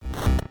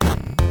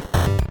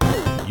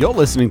You're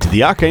listening to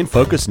the Arcane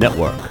Focus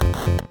Network.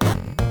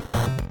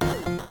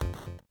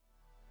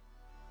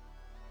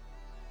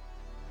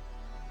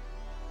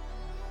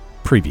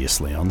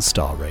 Previously on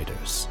Star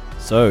Raiders.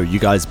 So, you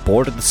guys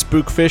boarded the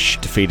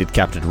Spookfish, defeated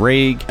Captain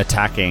Reeg,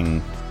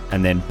 attacking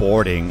and then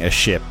boarding a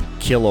ship,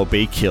 kill or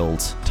be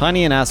killed.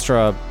 Tiny and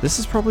Astra, this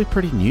is probably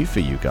pretty new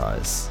for you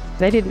guys.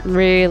 They didn't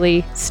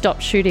really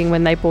stop shooting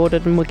when they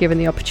boarded and were given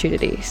the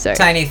opportunity, so...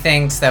 Tiny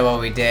thinks that what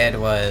we did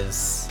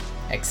was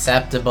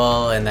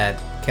acceptable and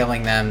that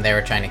killing them, they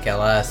were trying to kill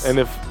us. And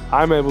if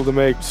I'm able to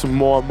make some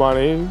more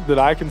money that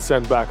I can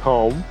send back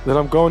home, then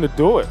I'm going to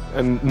do it.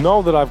 And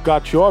know that I've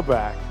got your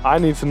back. I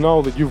need to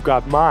know that you've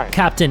got mine.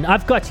 Captain,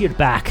 I've got your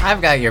back.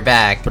 I've got your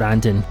back.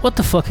 Brandon, what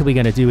the fuck are we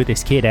going to do with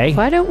this kid, eh?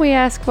 Why don't we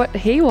ask what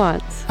he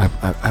wants?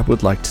 I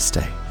would like to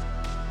stay.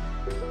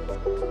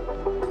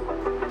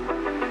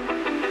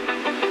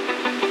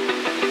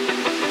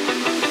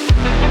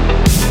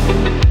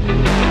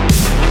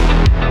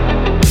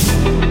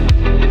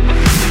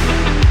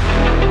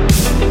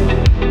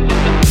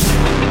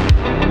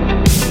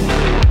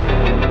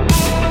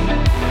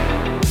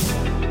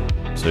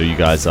 So you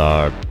guys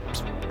are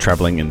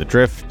traveling in the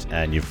drift,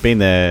 and you've been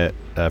there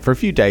for a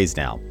few days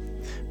now.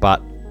 But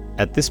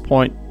at this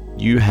point,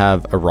 you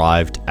have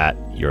arrived at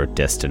your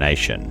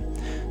destination.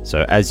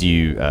 So as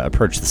you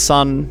approach the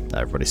sun,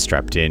 everybody's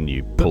strapped in,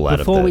 you pull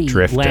out of the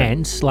drift. Before we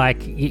land,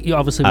 like, you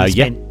obviously we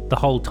spent the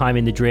whole time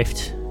in the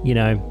drift, you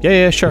know.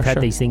 Yeah, sure, We've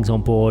had these things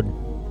on board.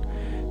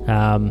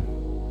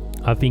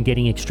 I've been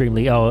getting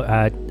extremely...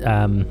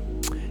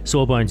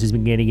 Sawbones has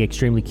been getting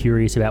extremely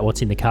curious about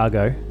what's in the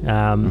cargo.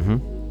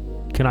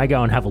 Can I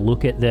go and have a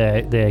look at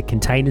the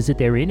containers that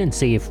they're in and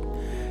see if,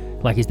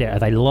 like, are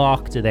they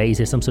locked? Is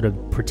there some sort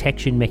of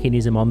protection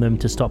mechanism on them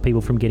to stop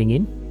people from getting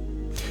in?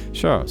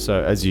 Sure.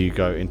 So as you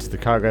go into the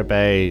cargo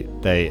bay,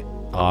 they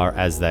are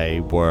as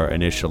they were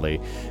initially,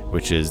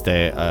 which is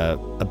they're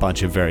a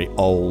bunch of very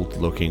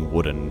old-looking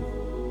wooden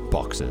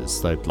boxes,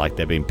 so, like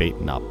they've been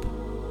beaten up.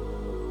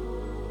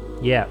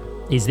 Yeah.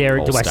 Do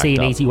I see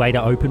an easy way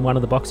to open one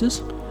of the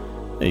boxes?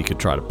 You could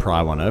try to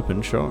pry one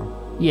open, sure.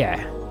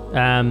 Yeah.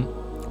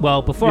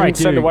 Well, before you I can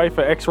do... send away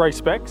for X-ray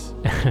specs?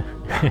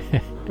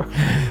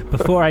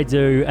 Before I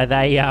do, are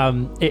they... I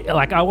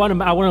want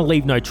to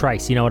leave no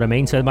trace, you know what I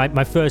mean? So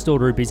my first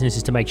order of business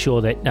is to make sure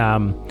that,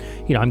 I'm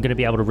going to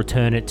be able to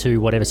return it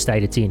to whatever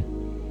state it's in.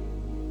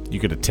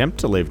 You could attempt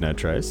to leave no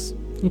trace.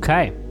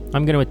 Okay.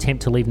 I'm going to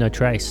attempt to leave no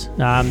trace.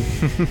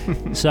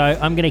 So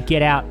I'm going to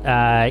get out,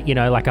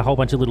 like a whole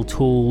bunch of little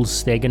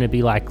tools. They're going to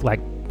be like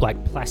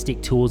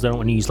plastic tools. I don't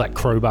want to use like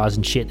crowbars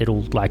and shit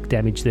that'll like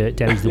damage the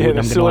wood. I'm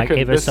going to like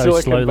ever so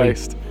slowly.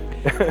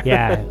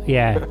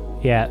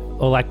 yeah.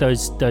 Or like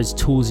those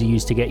tools you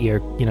use to get your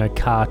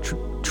car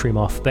trim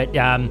off. But so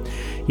I'm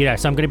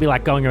going to be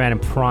like going around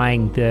and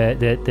prying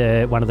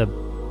the one of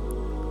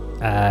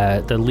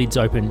the lids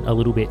open a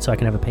little bit so I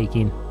can have a peek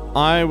in.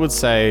 I would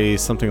say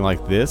something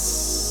like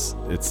this.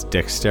 It's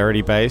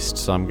dexterity based,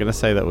 so I'm going to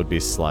say that would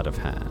be sleight of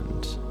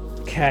hand.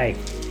 Okay.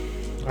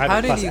 I How have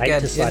a did plus you 8 get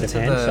to sleight of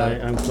into hand, so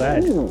I'm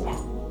glad.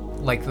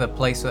 Like the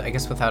place, I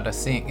guess, without us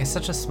seeing. It's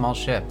such a small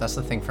ship. That's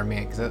the thing for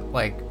me, because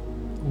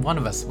one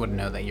of us wouldn't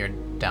know that you're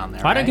down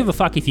there. I don't give a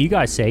fuck if you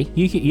guys see.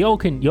 You all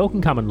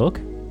can come and look.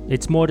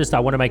 It's more just I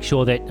want to make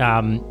sure that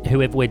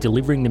whoever we're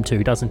delivering them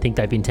to doesn't think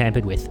they've been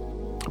tampered with.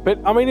 But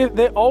I mean,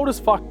 they're old as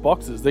fuck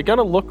boxes. They're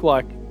gonna look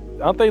like,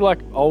 aren't they like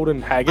old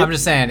and haggard? I'm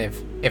just saying,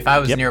 if I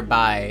was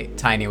nearby,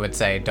 Tiny would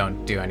say,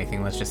 "Don't do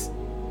anything. Let's just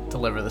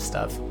deliver the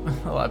stuff."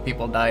 A lot of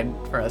people died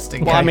for us to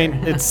get. Well, I mean,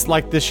 it's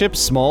like the ship's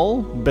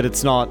small, but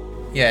it's not.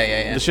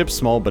 Yeah. The ship's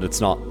small, but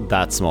it's not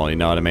that small. You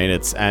know what I mean?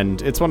 It's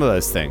one of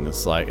those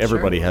things. Like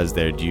everybody has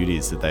their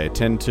duties that they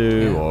attend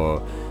to,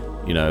 or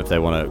if they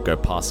want to go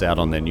pass out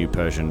on their new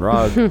Persian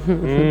rug.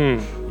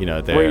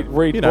 They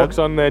read books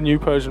on their new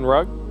Persian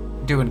rug.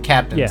 Doing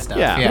captain stuff.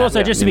 Yeah. But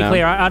also, just to be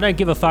clear, I don't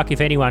give a fuck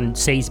if anyone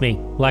sees me.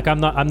 Like, I'm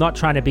not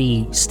trying to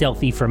be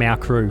stealthy from our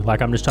crew.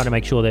 Like, I'm just trying to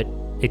make sure that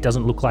it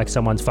doesn't look like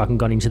someone's fucking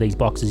gone into these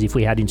boxes if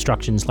we had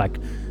instructions, like,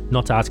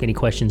 not to ask any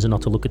questions and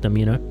not to look at them,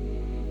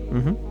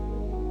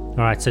 All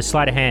right, so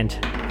sleight of hand.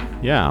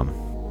 Yeah.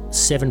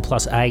 7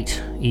 plus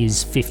 8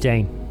 is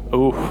 15.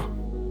 Ooh.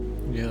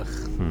 Yeah.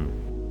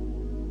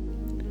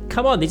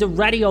 Come on, these are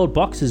ratty old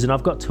boxes and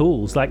I've got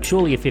tools. Like,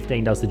 surely a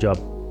 15 does the job.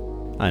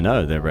 I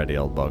know, they're ready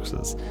old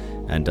boxes.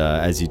 And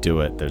as you do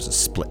it, there's a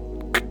split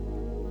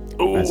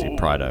as you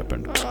pry it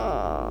open.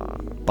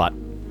 But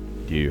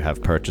you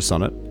have purchase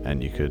on it,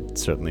 and you could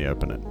certainly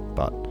open it.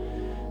 But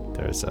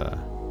there's a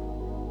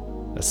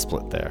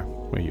split there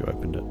where you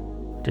opened it.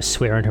 Just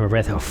swear under my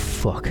breath, oh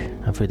fuck,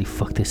 I've really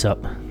fucked this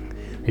up.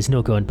 There's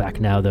no going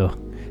back now, though.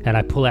 And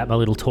I pull out my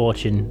little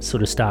torch and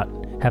sort of start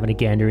having a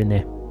gander in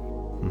there.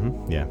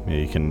 Yeah,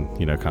 you can,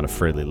 kind of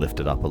freely lift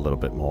it up a little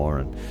bit more,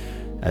 and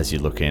as you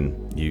look in,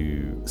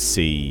 you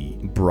see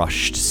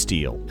brushed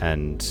steel.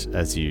 And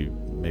as you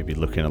maybe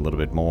look in a little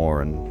bit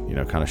more and,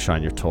 kind of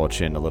shine your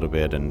torch in a little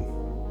bit and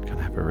kind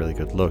of have a really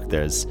good look,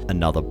 there's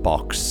another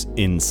box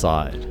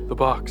inside. The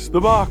box.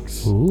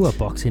 Ooh, a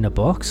box in a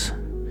box.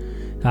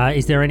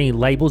 Is there any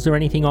labels or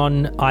anything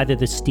on either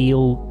the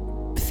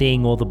steel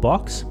thing or the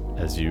box?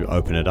 As you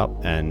open it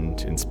up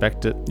and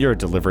inspect it, you're a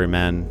delivery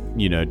man.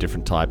 You know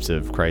different types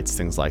of crates,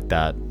 things like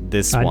that.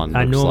 This one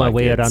I looks know my like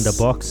way out it's- under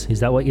box. Is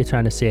that what you're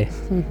trying to say?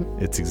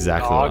 It's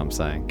exactly what I'm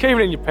saying. Keep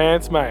it in your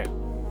pants, mate.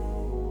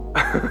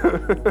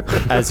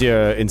 As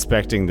you're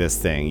inspecting this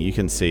thing, you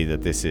can see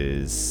that this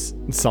is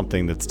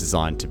something that's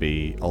designed to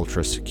be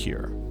ultra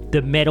secure.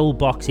 The metal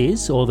box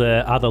is, or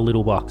the other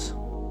little box?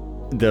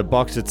 The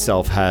box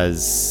itself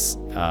has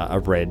a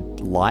red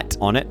light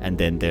on it, and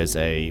then there's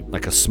a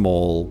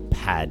small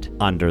pad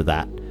under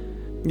that.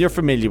 You're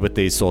familiar with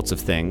these sorts of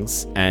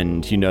things,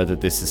 and you know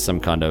that this is some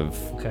kind of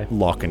Okay.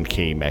 lock and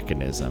key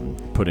mechanism.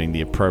 Putting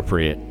the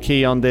appropriate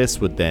key on this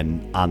would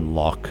then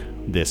unlock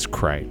this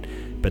crate.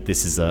 But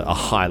this is a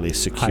highly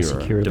secure High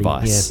security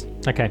device.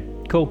 Yeah. Okay,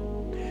 cool.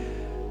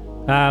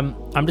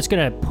 I'm just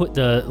going to put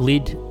the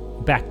lid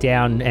back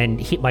down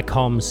and hit my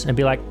comms and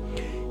be like,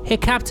 hey,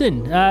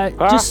 Captain,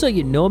 just so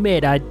you know,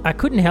 mate, I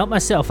couldn't help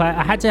myself.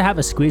 I had to have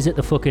a squeeze at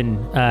the fucking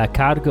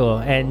cargo,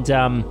 and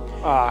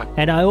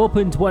I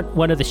opened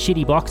one of the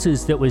shitty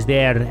boxes that was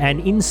there, and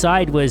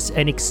inside was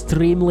an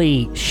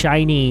extremely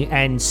shiny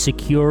and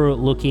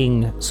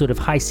secure-looking sort of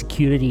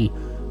high-security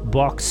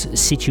box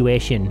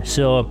situation.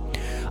 So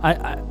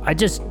I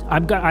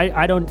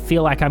don't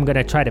feel like I'm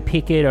gonna try to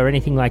pick it or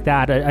anything like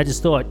that. I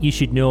just thought you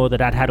should know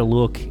that I'd had a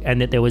look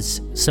and that there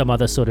was some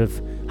other sort of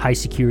high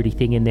security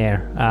thing in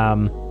there.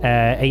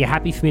 Are you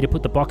happy for me to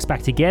put the box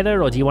back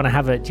together, or do you want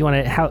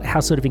to how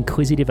sort of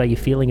inquisitive are you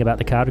feeling about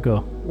the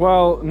cargo?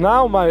 Well,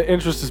 now my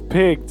interest is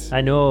piqued.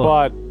 I know.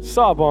 But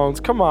Sawbones,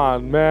 come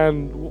on,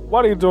 man.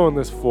 What are you doing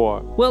this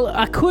for? Well,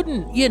 I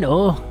couldn't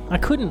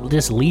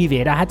just leave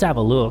it. I had to have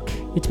a look.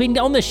 It's been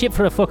on the ship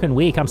for a fucking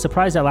week. I'm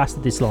surprised I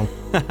lasted this long.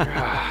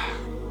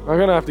 I'm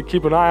gonna have to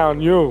keep an eye on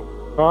you,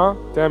 huh?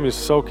 Damn you,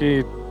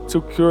 Soki.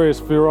 Too curious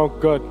for your own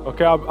good.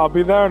 Okay, I'll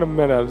be there in a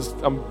minute.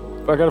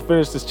 I gotta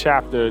finish this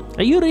chapter.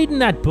 Are you reading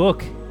that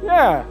book?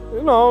 Yeah,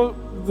 you know,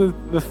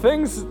 the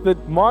things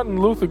that Martin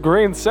Luther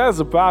Green says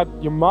about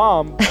your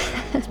mom,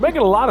 it's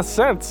making a lot of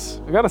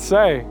sense, I gotta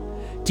say.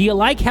 Do you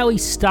like how he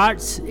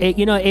starts,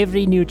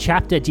 every new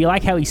chapter, do you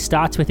like how he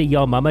starts with a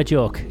Yo Mama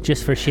joke,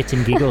 just for shits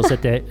and giggles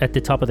at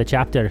the top of the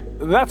chapter?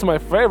 That's my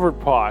favorite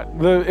part.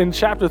 In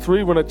chapter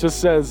 3 when it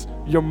just says,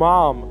 your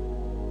mom,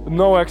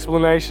 no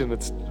explanation.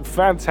 It's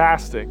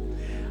fantastic.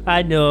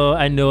 I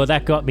know,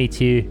 that got me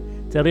too.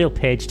 It's a real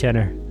page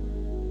turner.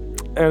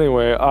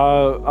 Anyway,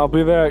 I'll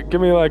be there. Give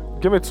me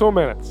 2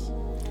 minutes.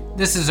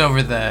 This is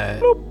over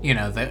the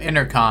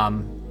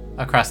intercom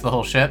across the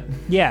whole ship.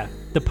 Yeah,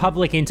 the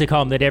public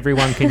intercom that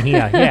everyone can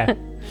hear, yeah.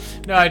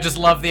 No, I just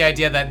love the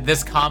idea that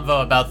this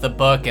convo about the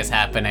book is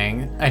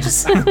happening.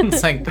 It's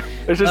like,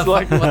 It's just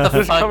what the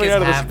just fuck coming is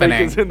out of the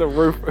happening? speakers in the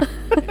roof.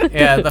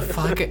 Yeah, the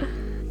fuck.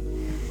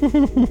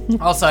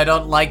 Also, I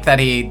don't like that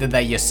he did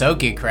that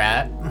Yosoki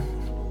crap.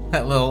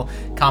 That little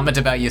comment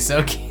about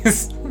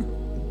Yosoki's.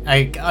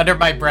 Under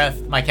my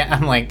breath,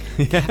 I'm like,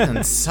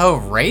 Kevin's so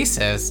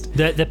racist.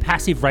 The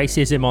passive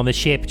racism on the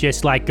ship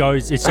just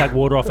goes, it's like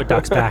water off a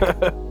duck's back.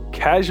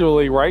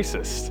 Casually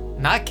racist.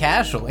 Not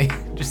casually,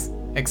 just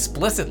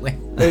explicitly.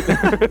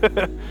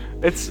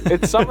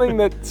 It's something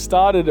that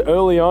started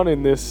early on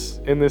in this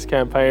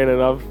campaign,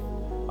 and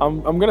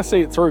I'm gonna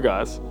see it through,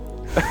 guys.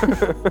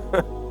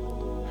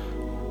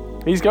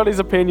 He's got his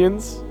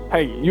opinions.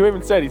 Hey, you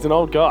even said he's an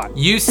old guy.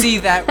 You see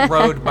that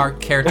road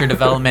marked character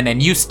development,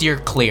 and you steer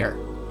clear.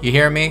 You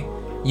hear me?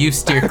 You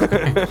steer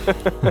clear.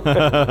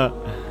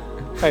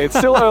 Hey, it's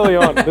still early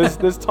on.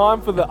 There's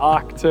time for the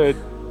arc to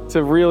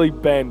really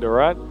bend, all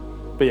right?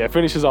 But yeah,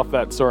 finishes off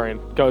that story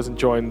and goes and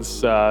joins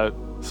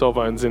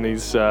Sawbones in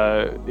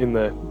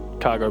the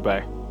cargo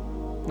bay.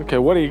 Okay,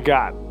 what do you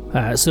got?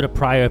 Sort of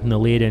pry open the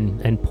lid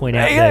and point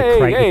out the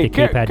crate with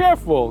the keypad.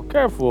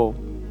 Careful.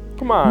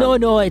 Come on.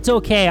 No, it's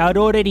okay. I've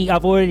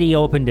already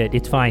opened it.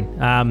 It's fine.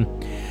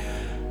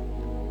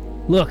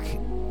 Look,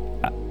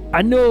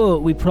 I know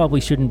we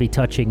probably shouldn't be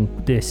touching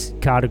this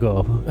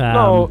cargo.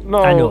 No,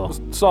 I know.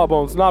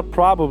 Sawbones, not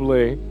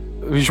probably.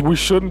 We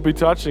shouldn't be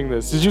touching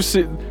this. Did you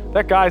see?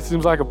 That guy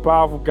seems like a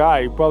powerful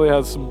guy. He probably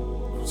has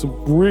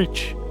some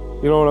reach.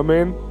 You know what I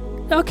mean?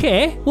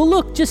 Okay, well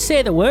look, just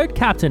say the word,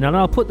 Captain, and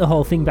I'll put the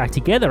whole thing back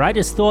together. I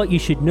just thought you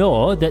should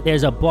know that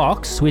there's a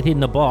box within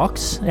the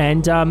box,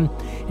 and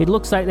it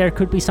looks like there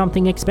could be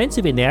something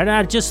expensive in there, and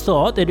I just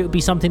thought that it would be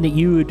something that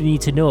you would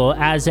need to know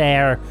as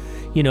our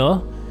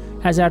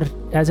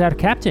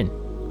captain.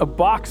 A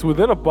box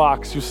within a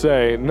box, you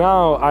say?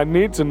 No, I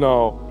need to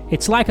know.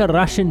 It's like a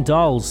Russian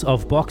dolls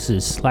of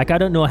boxes. I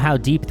don't know how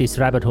deep this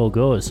rabbit hole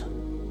goes.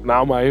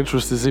 Now my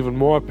interest is even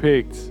more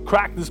piqued.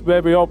 Crack this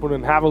baby open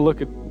and have a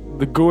look at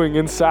the gooing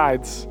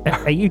insides.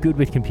 Are you good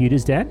with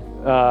computers, Dan?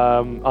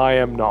 I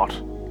am not.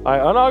 I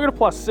got a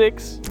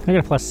 +6. I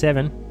got a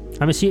 +7.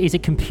 I'm assuming, is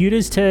it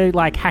computers to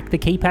hack the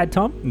keypad,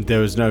 Tom?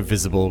 There is no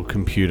visible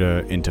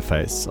computer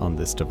interface on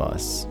this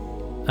device.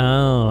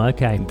 Oh,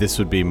 okay. This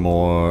would be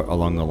more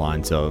along the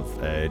lines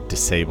of a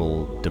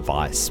disabled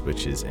device,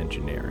 which is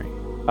engineering.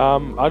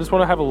 I just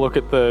want to have a look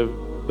at the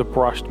the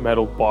brushed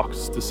metal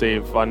box to see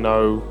if I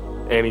know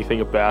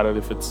anything about it,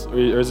 or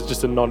is it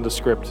just a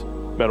nondescript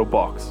metal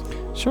box?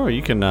 Sure,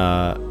 you can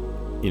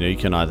you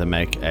can either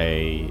make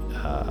a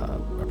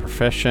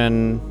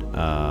profession,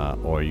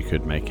 or you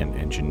could make an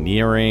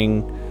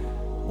engineering,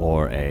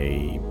 or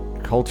a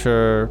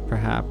culture,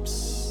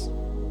 perhaps.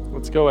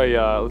 Let's go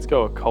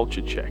a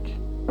culture check.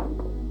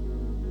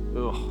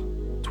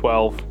 Ugh,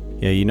 12.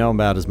 Yeah, you know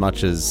about as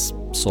much as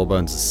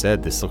Sawbones has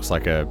said. This looks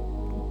like a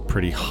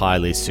pretty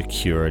highly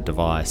secure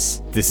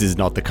device. This is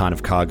not the kind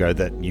of cargo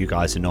that you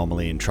guys are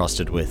normally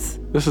entrusted with.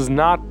 This is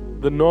not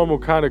the normal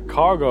kind of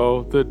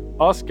cargo that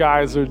us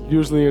guys are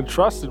usually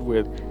entrusted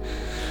with.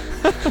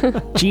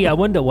 Gee, I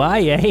wonder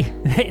why, eh?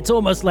 It's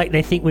almost like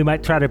they think we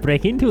might try to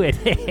break into it.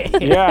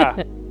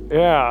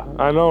 Yeah,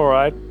 I know,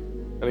 right?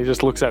 And he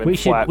just looks at him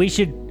flat.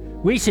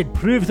 We should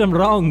prove them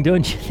wrong,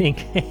 don't you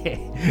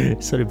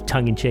think? Sort of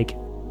tongue in cheek.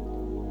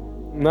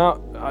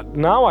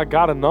 Now I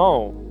gotta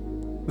know.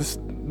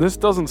 This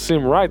doesn't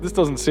seem right. This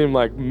doesn't seem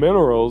like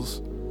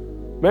minerals.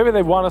 Maybe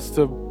they want us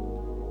to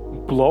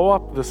blow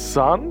up the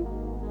sun?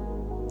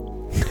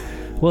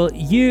 Well,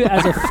 you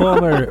as a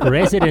former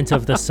resident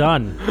of the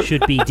sun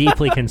should be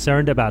deeply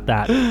concerned about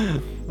that.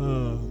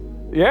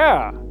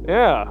 Yeah.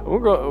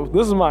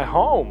 This is my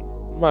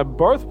home, my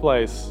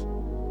birthplace.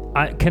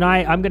 I'm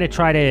going to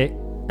try to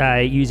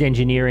use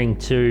engineering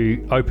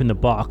to open the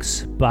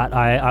box, but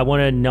I want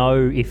to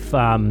know if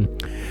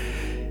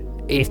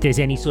there's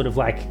any sort of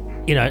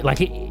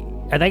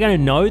are they going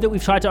to know that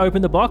we've tried to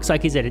open the box?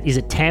 Like, is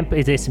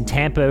there some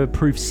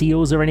tamper-proof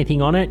seals or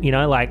anything on it?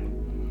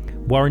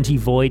 Warranty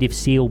void if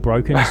seal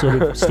broken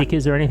sort of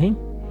stickers or anything?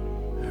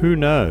 Who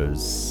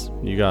knows?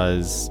 You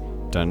guys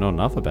don't know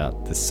enough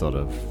about this sort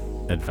of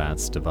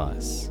advanced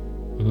device.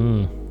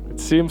 It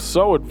seems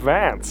so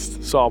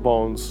advanced,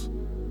 Sawbones.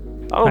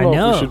 I don't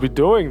know if we should be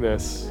doing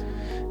this.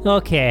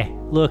 Okay,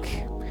 look,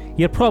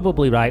 you're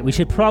probably right. We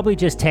should probably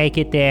just take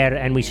it there,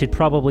 and we should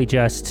probably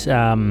just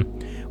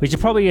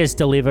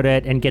deliver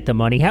it and get the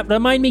money.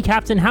 Remind me,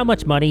 Captain, how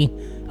much money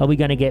are we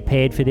going to get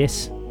paid for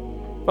this?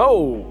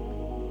 Oh,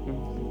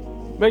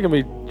 making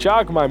me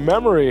jog my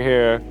memory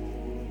here.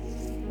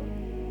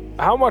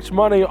 How much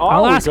money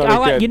are we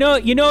gonna get?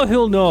 You know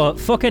who'll know?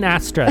 Fucking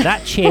Astra.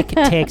 That chick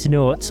takes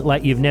notes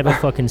like you've never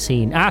fucking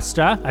seen.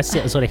 Astra, I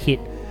sort of hit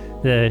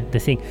the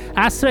thing.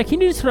 Astra, can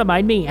you just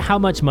remind me how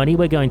much money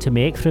we're going to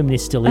make from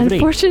this delivery?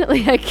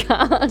 Unfortunately, I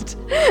can't.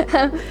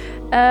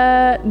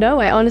 No,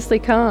 I honestly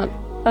can't.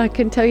 I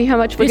can tell you how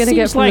much we're going to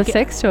get from the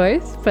sex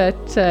toys, but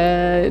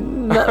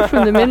not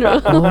from the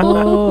minerals.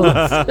 Oh,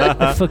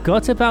 I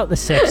forgot about the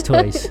sex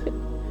toys.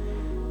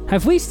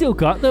 Have we still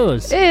got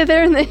those? Yeah,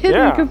 they're in the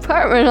hidden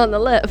compartment on the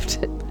left.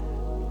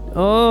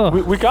 Oh,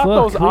 we got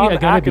those on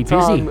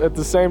Akaton at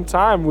the same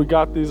time. We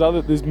got these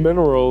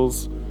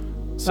minerals.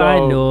 So I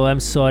know,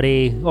 I'm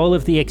sorry. All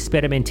of the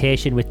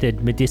experimentation with the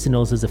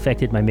medicinals has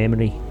affected my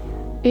memory.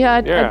 Yeah,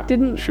 I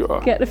didn't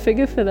get a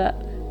figure for that.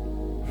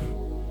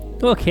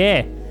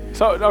 Okay.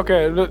 So,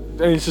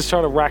 and he's just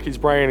trying to rack his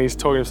brain. He's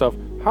talking to himself,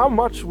 how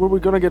much were we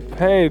going to get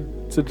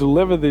paid to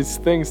deliver these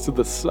things to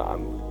the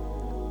sun?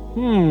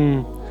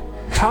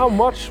 How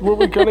much were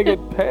we going to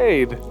get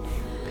paid?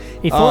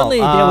 If only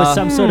there was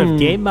some sort of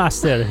game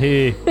master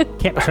who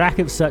kept track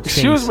of such things.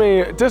 Excuse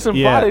me,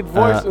 disembodied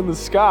voice in the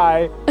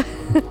sky.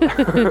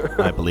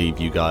 I believe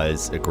you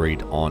guys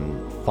agreed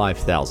on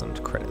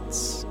 5,000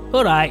 credits.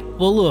 All right,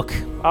 well, look.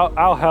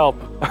 I'll help.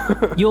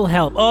 You'll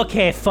help.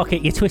 Okay, fuck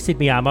it. You twisted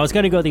me arm. I was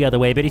going to go the other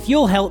way, but if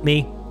you'll help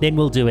me, then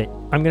we'll do it.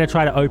 I'm going to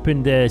try to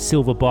open the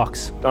silver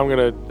box. I'm going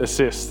to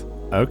assist.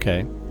 Okay.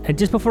 And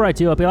just before I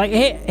do, I'll be like,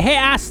 hey,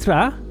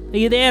 Astra. Are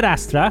you there,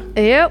 Astra?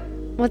 Yep.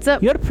 What's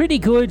up? You're pretty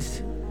good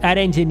at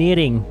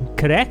engineering,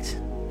 correct?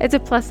 It's a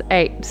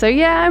 +8. So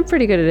yeah, I'm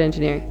pretty good at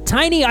engineering.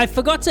 Tiny, I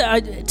forgot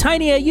to...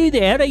 Tiny, are you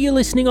there? Are you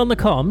listening on the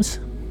comms?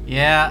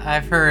 Yeah,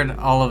 I've heard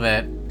all of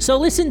it. So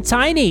listen,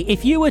 Tiny,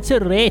 if you were to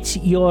rate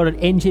your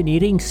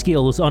engineering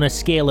skills on a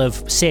scale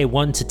of, say,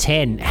 1 to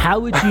 10, how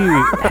would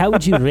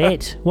you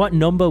rate? What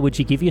number would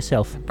you give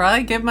yourself?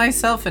 Probably give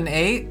myself an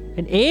 8.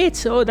 An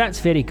 8? Oh, that's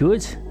very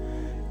good.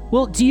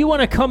 Well, do you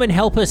want to come and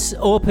help us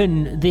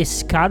open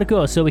this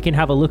cargo so we can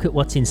have a look at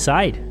what's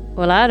inside?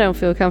 Well, I don't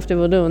feel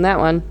comfortable doing that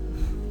one.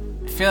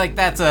 I feel like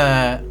that's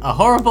a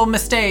horrible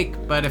mistake,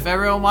 but if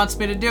everyone wants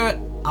me to do it,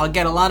 I'll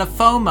get a lot of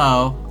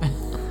FOMO.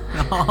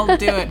 I'll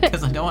do it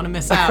because I don't want to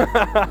miss out.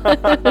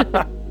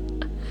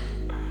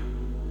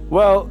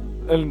 Well,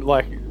 and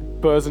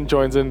Burzin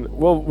joins in.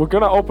 Well, we're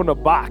going to open a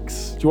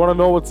box. Do you want to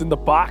know what's in the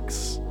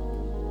box?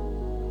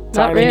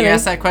 Not really. Can you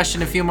ask that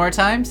question a few more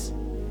times?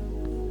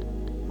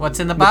 What's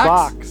in the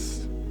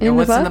box?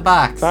 What's in the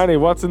box? Tiny,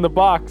 what's in the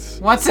box?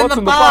 What's in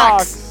the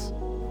box?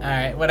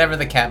 Alright, whatever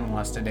the captain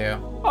wants to do.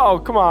 Oh,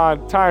 come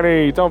on,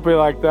 Tiny, don't be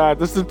like that.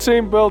 This is a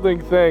team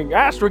building thing.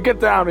 Astra, get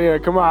down here,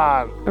 come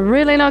on. I'm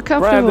really not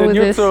comfortable Brandon, with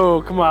you this.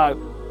 too, come on.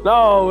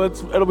 No,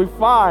 it'll be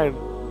fine.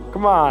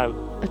 Come on.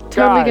 I'm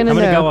totally gonna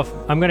know.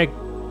 I'm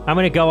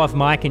gonna go off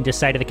mic and just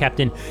say to the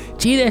captain,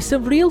 gee, there's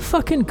some real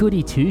fucking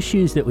goody two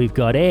shoes that we've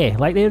got, eh?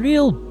 Like they're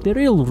real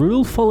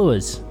rule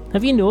followers.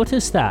 Have you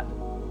noticed that?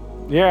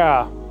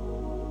 Yeah,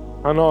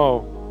 I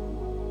know.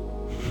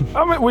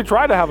 I mean, we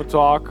tried to have a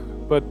talk,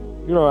 but,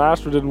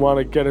 Astra didn't want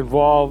to get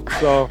involved,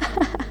 so...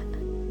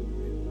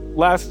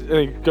 and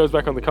he goes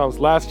back on the comms.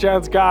 Last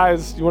chance,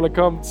 guys. You want to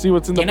come see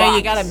what's in the box?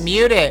 You gotta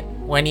mute it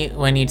when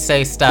you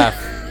say stuff.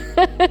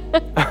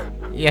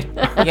 you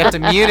have to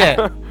mute it.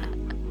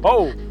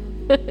 Oh,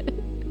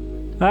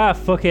 Ah,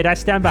 fuck it. I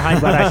stand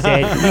behind what I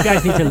said. You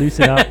guys need to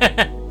loosen up.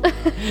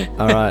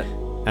 All right.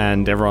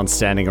 And everyone's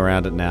standing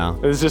around it now.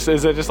 is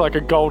there just like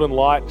a golden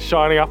light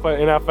shining up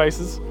in our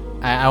faces?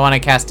 I want to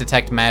cast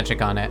Detect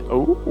Magic on it.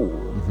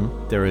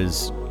 Ooh. There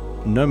is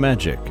no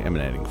magic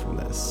emanating from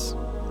this.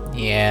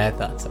 Yeah, I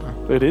thought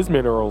so. It is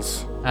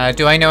minerals.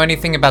 Do I know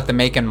anything about the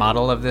make and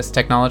model of this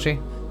technology?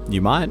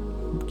 You might.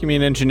 Give me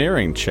an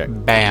engineering check.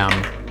 Bam.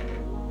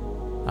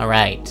 All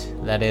right,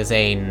 that is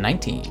a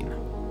 19.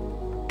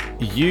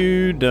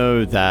 You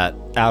know that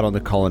out on the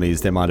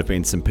colonies there might have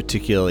been some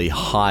particularly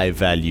high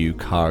value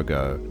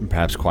cargo,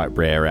 perhaps quite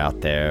rare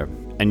out there.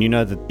 And you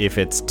know that if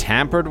it's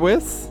tampered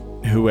with,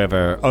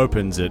 whoever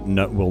opens it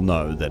will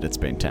know that it's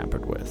been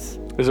tampered with.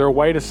 Is there a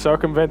way to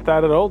circumvent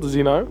that at all? Does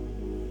he know?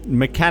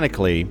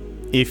 Mechanically,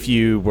 if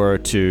you were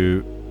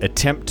to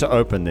attempt to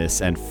open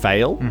this and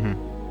fail,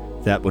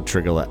 that would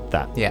trigger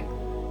that. Yeah.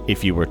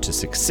 If you were to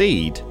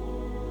succeed,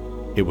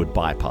 it would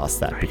bypass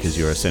that because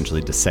you're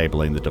essentially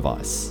disabling the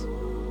device.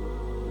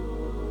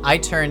 I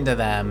turn to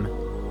them,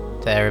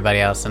 to everybody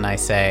else, and I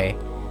say,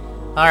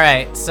 all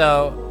right,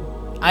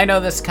 so I know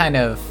this kind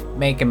of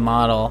make and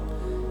model,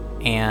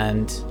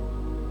 and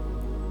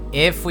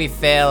if we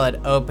fail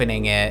at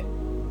opening it,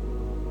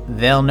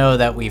 they'll know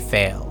that we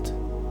failed,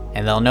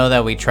 and they'll know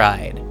that we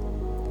tried.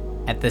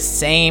 At the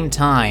same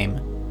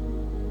time,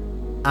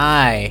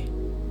 I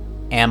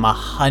am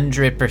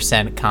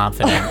 100%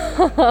 confident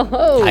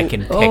I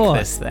can pick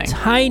this thing.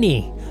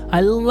 Tiny. I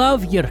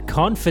love your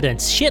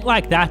confidence. Shit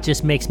like that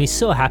just makes me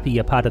so happy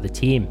you're part of the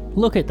team.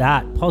 Look at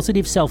that.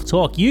 Positive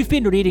self-talk. You've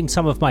been reading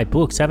some of my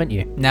books, haven't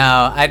you?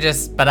 No,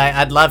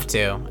 I'd love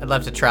to. I'd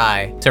love to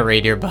try to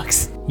read your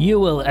books. You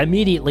will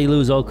immediately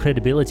lose all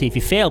credibility if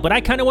you fail, but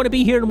I kind of want to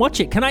be here and watch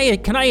it. Can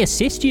I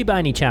assist you by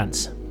any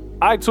chance?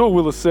 I too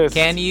will assist.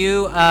 Can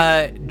you,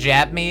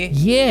 jab me?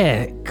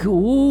 Yeah.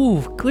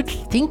 Ooh, good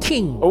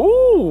thinking.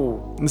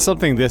 Ooh. In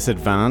something this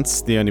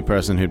advanced, the only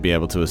person who'd be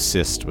able to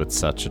assist with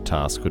such a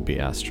task would be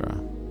Astra.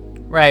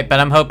 Right, but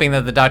I'm hoping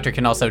that the doctor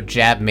can also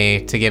jab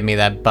me to give me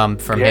that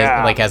bump from his,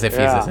 like as if he's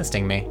yeah.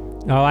 assisting me.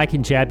 Oh, I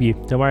can jab you.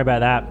 Don't worry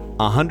about that.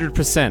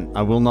 100%.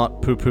 I will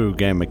not poo-poo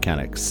game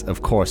mechanics.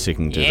 Of course he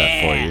can do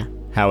that for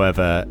you.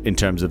 However, in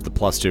terms of the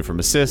 +2 from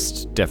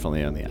assist,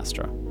 definitely only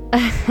Astra.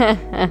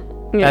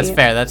 That's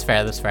fair.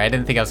 I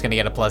didn't think I was going to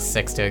get a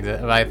 +6 to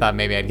exist. I thought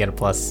maybe I'd get a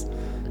 +2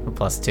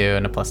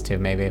 and a +2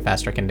 maybe if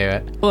Astra can do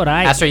it. All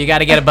right. Astra, you got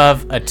to get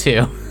above a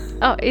 2.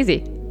 Oh,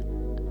 easy.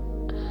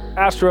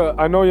 Astra,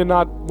 I know you're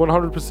not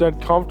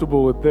 100%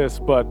 comfortable with this,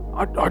 but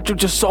aren't you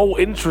just so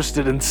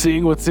interested in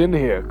seeing what's in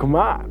here? Come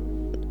on.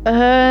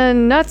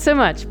 Not so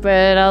much,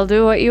 but I'll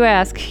do what you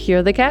ask.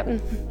 You're the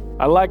captain.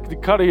 I like the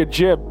cut of your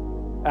jib,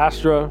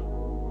 Astra.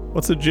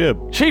 What's a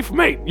jib? Chief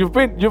mate, you've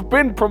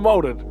been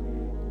promoted.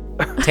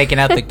 Taking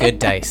out the good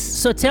dice.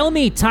 So tell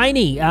me,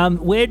 Tiny,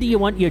 where do you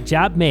want your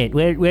jab, mate?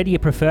 Where do you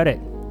prefer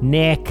it?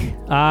 Neck,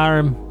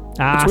 arm,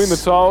 ass, Between the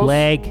toes?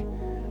 leg,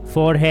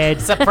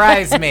 forehead.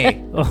 Surprise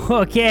me.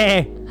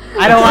 Okay.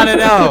 I don't want to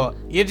know.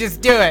 You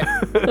just do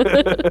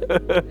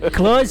it.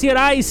 Close your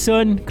eyes,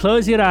 son.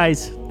 Close your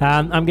eyes.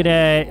 I'm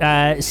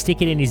gonna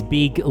stick it in his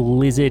big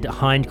lizard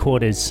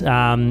hindquarters,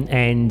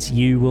 and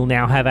you will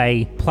now have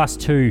a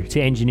 +2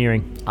 to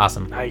engineering.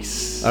 Awesome.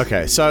 Nice.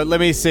 Okay, so let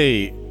me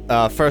see.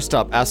 First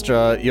up,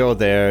 Astra, you're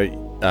there.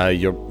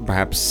 You're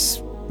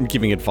perhaps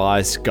giving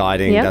advice,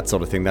 guiding, Yep. that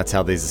sort of thing. That's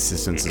how these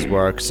assistances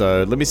work.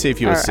 So let me see if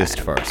you All assist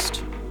right.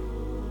 first.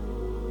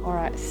 All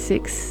right,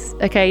 6.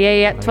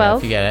 Okay, yeah, 12.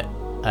 If you get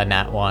a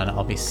nat 1,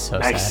 I'll be so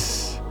sad.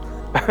 Nice.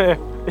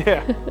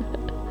 Yeah.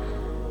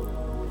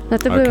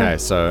 Not the blue Okay, one.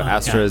 so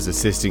Astra is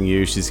assisting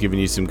you. She's giving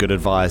you some good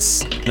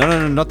advice.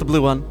 No, not the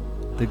blue one.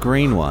 The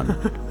green one.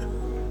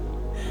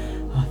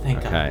 Oh,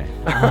 thank God.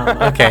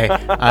 Okay.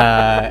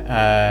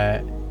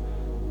 Okay.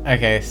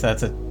 Okay, so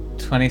that's a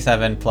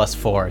 27 plus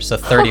 4, so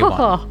 31.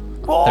 Oh,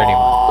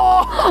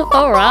 31.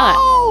 all right.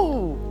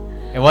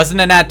 It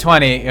wasn't a nat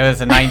 20, it was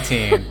a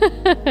 19.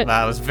 But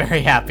I was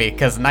very happy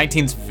because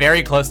 19's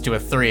very close to a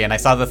 3, and I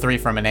saw the 3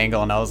 from an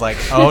angle, and I was like,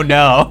 oh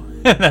no.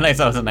 And then I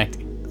saw it was a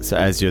 19. So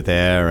as you're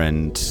there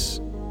and,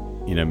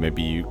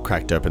 maybe you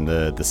cracked open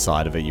the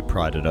side of it, you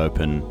pried it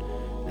open,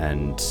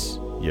 and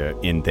you're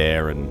in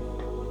there, and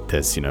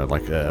there's,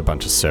 like a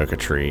bunch of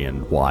circuitry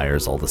and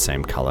wires all the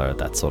same color,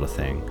 that sort of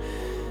thing.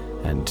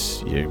 And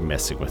you're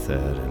messing with it,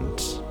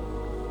 and,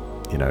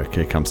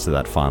 it comes to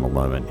that final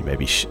moment. You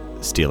maybe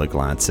steal a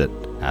glance at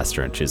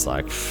Astra, and she's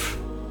like,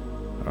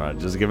 all right,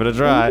 just give it a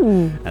try.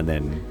 Ooh. And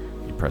then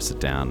you press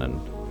it down, and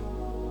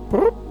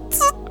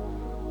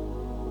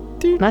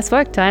Nice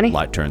work, Tiny.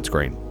 light turns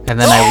green. And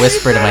then I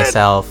whisper to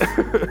myself,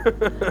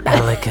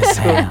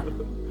 Alakazam.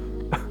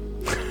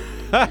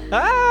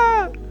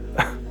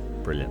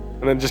 Brilliant.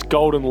 And then just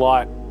golden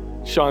light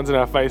shines in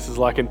our faces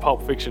like in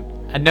Pulp Fiction.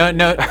 No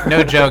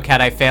joke.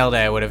 Had I failed,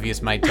 I would have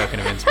used my token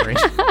of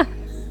inspiration.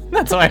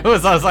 That's why I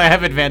was like, I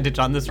have advantage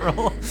on this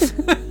roll.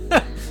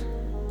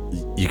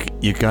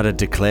 You gotta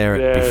declare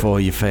it before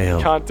you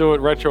fail. Can't do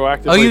it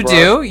retroactively. Oh, you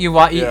bro. do? You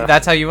want?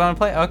 That's how you want to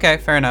play? Okay,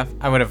 fair enough.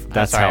 I would have.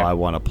 That's sorry, how I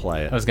want to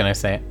play it. I was gonna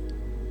say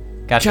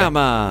it. Gotcha. Come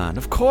on,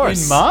 of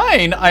course. In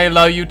mine, I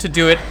allow you to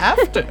do it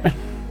after.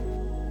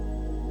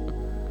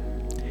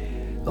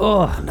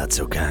 Oh, Not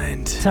so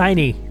kind.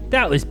 Tiny,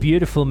 that was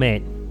beautiful,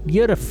 man.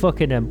 You're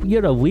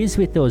a whiz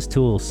with those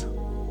tools.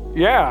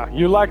 Yeah,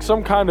 you like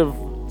some kind of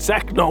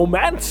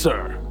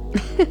technomancer.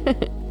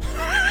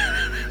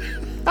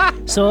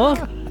 So,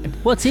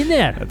 what's in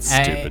there? That's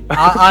stupid.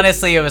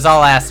 Honestly, it was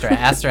all Astra.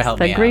 Astra helped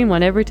me That out. green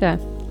one every time.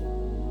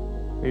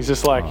 He's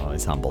just like, Oh,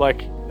 he's humble. like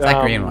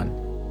That green one.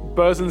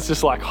 Burzen's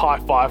just like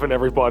high-fiving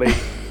everybody.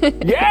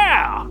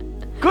 Yeah!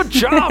 Good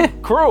job,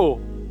 crew!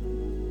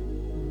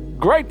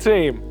 Great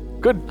team.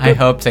 Good. I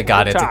hope to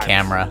God good it's a times.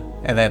 camera,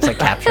 and then it's like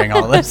capturing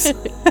all this.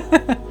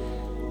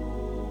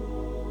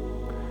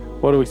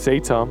 What do we see,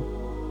 Tom?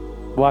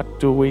 What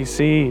do we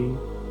see?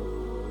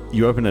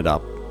 You open it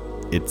up.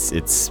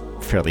 It's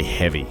fairly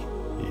heavy.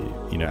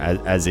 You know,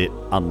 as it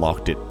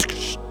unlocked, it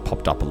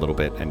popped up a little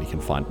bit, and you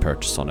can find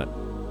purchase on it.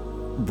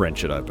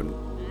 Wrench it open.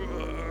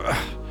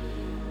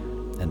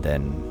 And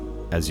then,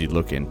 as you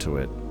look into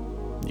it,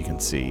 you can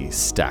see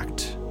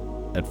stacked,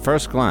 at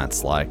first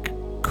glance, like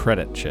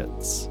credit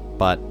chits.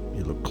 But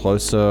you look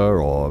closer,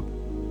 or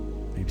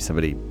maybe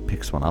somebody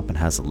picks one up and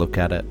has a look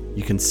at it.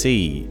 You can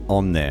see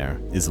on there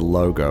is a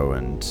logo,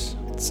 and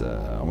it's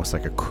almost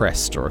like a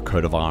crest or a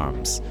coat of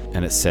arms.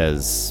 And it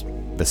says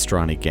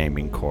Vestrani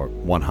Gaming Corp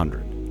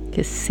 100.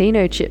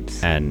 Casino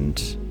chips.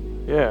 And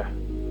Yeah.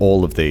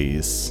 all of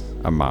these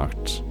are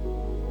marked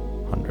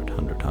 100,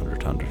 100,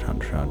 100, 100,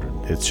 100,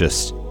 100. It's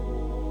just,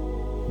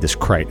 this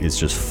crate is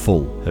just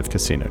full of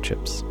casino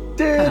chips.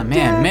 Oh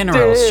man,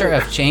 minerals sure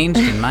have changed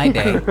in my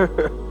day.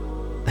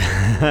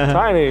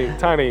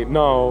 Tiny,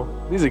 no.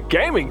 These are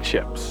gaming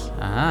chips.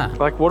 Ah,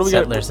 Like, what are we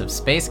gonna... Settlers of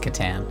Space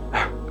Catan.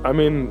 I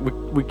mean,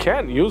 we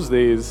can't use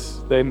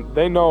these. They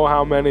know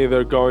how many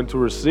they're going to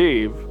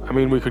receive. I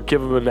mean, we could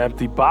give them an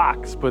empty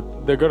box,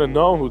 but they're gonna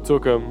know who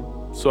took them.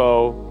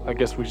 So I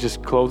guess we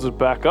just close it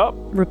back up.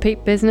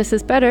 Repeat business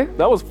is better.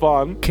 That was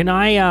fun. Can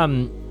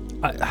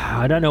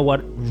I don't know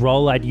what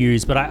role I'd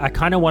use, but I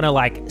kind of want to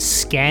like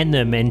scan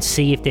them and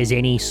see if there's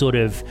any sort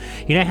of,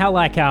 you know how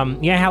like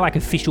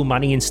official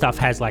money and stuff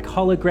has like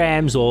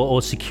holograms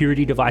or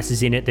security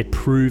devices in it that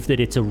prove that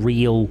it's a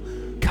real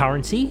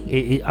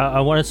currency. I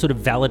want to sort of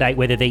validate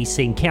whether these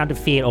seem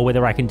counterfeit or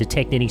whether I can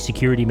detect any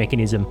security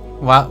mechanism.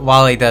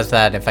 While he does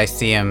that, if I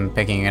see him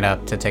picking it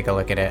up to take a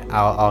look at it,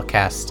 I'll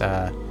cast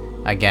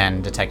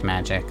again detect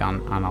magic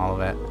on all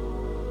of it.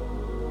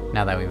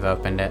 Now that we've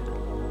opened it.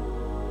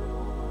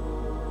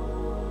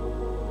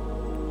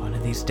 One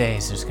of these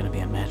days, there's gonna be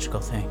a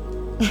magical thing.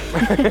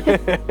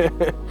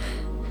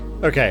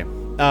 Okay,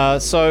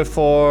 so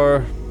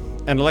for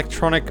an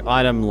electronic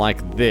item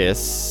like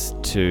this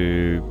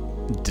to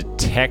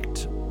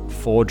detect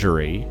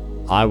forgery,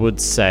 I would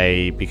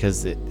say,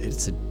 because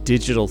it's a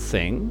digital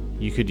thing,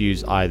 you could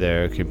use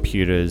either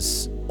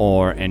computers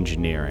or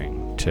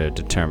engineering to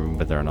determine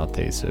whether or not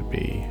these would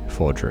be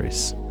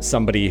forgeries.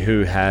 Somebody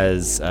who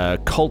has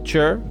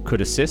culture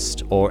could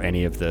assist, or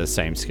any of the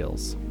same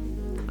skills.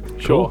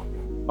 Sure.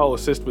 I'll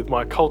assist with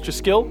my culture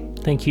skill.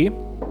 Thank you.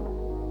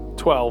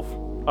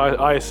 12.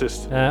 I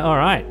assist. All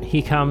right,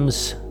 here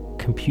comes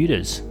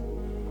computers.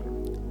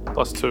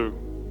 +2.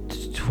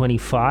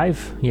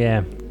 25.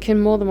 Yeah. Can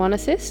more than one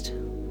assist?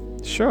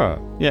 Sure.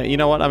 Yeah, you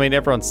know what? I mean,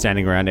 everyone's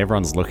standing around,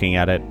 everyone's looking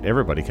at it,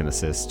 everybody can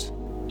assist.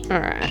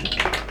 Alright.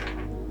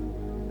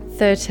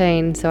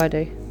 13, so I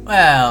do.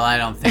 Well, I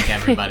don't think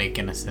everybody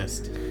can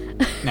assist.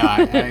 No,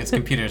 it's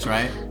computers,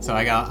 right? So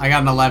I got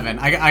an 11.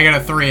 I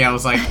got a 3. I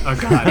was like, oh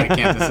god, I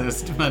can't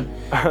assist, but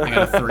I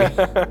got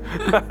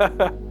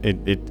a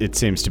 3. It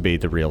seems to be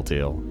the real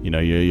deal. You know,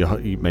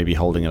 you may be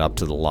holding it up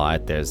to the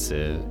light. There's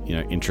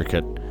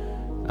intricate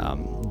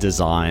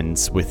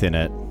designs within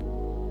it,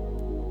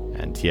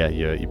 and yeah,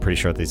 you're pretty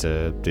sure these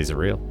are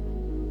real.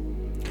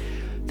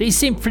 These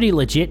seem pretty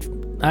legit.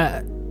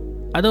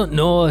 I don't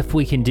know if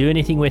we can do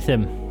anything with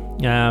them.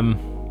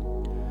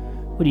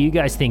 What do you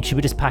guys think? Should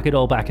we just pack it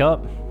all back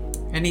up?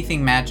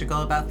 Anything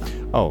magical about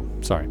them? Oh,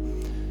 sorry.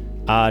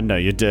 No,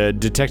 you're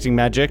detecting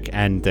magic,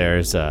 and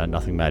there's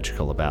nothing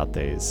magical about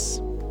these.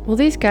 Well,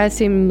 these guys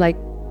seem like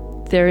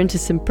they're into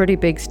some pretty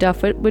big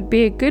stuff. It would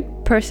be a good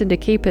person to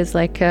keep as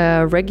like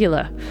a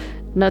regular,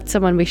 not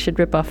someone we should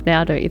rip off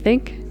now, don't you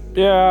think?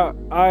 Yeah,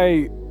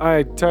 I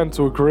tend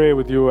to agree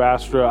with you,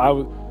 Astra.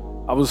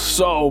 I was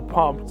so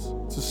pumped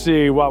to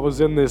see what was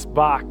in this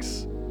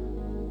box,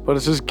 but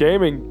it's just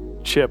gaming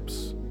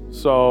chips,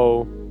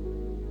 so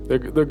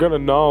they're gonna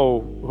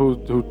know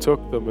who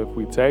took them if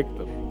we take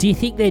them. Do you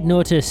think they'd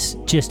notice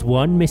just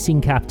one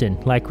missing captain?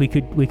 Like we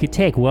could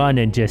take one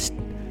and just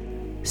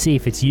see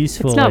if it's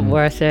useful. It's not and,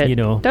 worth it. You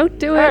know. Don't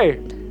do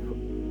it.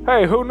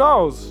 Hey, who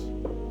knows?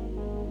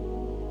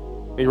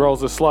 He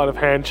rolls a sleight of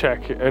hand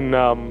check and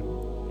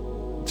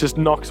just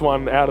knocks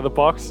one out of the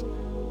box.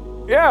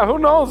 Yeah, who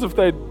knows if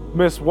they'd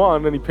miss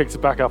one, and he picks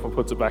it back up and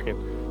puts it back in.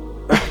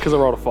 Because I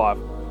rolled a 5.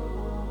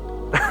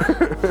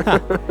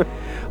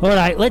 All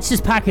right, let's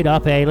just pack it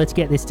up, eh? Let's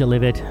get this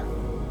delivered.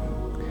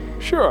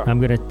 Sure.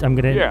 I'm gonna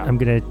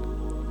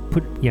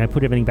put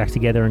everything back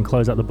together and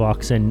close up the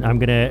box, and I'm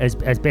gonna,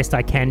 as best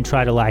I can,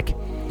 try to like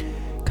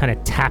kind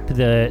of tap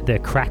the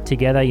crack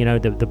together. You know,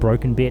 the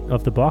broken bit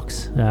of the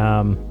box.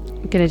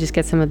 I'm gonna just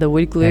get some of the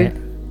wood glue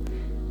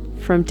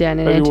from Dan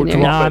and Maybe we'll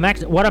engineering.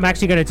 drop What I'm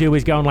actually gonna do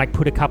is go and like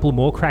put a couple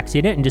more cracks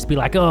in it, and just be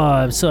like, "Oh,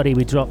 I'm sorry,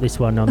 we dropped this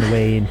one on the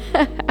way in."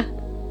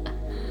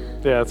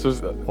 Yeah, it's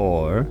just...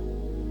 Or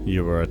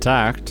you were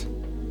attacked.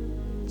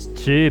 It's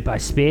true, by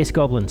space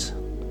goblins.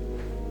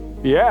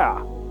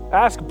 Yeah.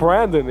 Ask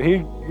Brandon.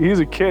 He's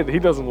a kid. He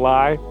doesn't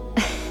lie.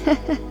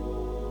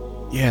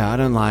 Yeah, I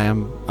don't lie.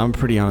 I'm a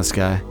pretty honest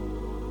guy.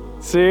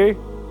 See?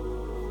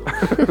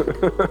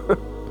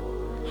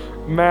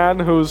 Man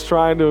who's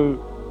trying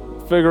to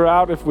figure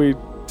out if we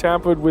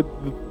tampered with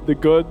the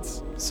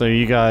goods. So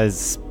you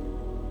guys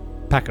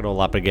pack it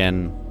all up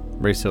again,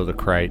 reseal the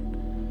crate,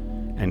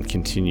 and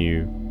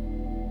continue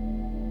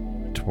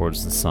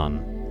towards the sun.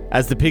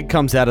 As the pig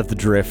comes out of the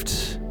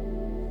drift,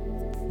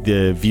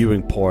 the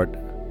viewing port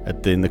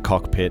in the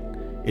cockpit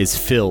is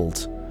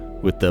filled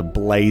with the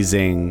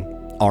blazing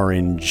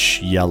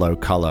orange-yellow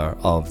color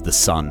of the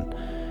sun.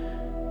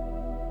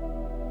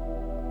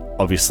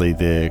 Obviously,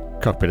 the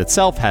cockpit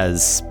itself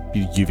has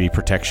UV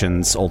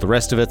protections, all the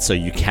rest of it, so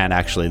you can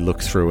actually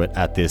look through it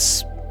at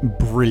this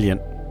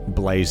brilliant,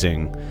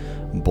 blazing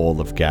ball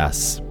of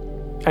gas.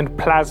 And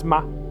plasma.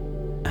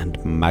 And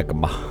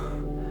magma.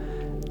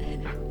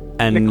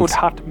 And Liquid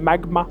hot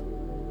magma.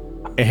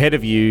 ahead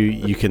of you,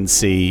 you can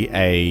see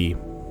a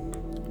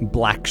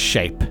black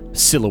shape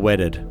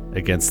silhouetted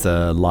against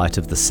the light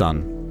of the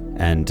sun.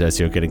 And as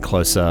you're getting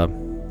closer,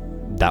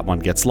 that one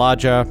gets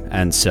larger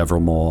and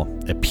several more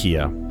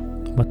appear.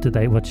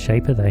 What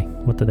shape are they?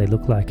 What do they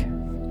look like?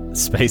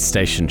 Space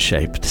station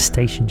shaped.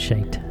 Station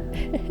shaped.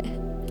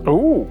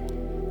 Ooh.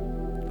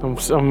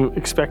 I'm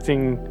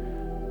expecting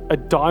a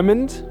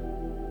diamond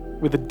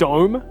with a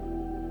dome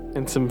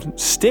and some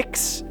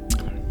sticks.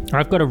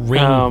 I've got a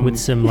ring with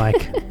some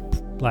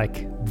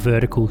like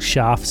vertical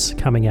shafts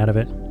coming out of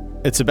it.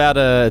 It's about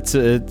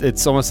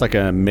it's almost like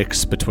a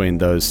mix between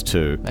those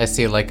two. I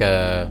see like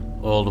a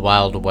old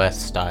Wild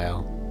West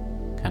style,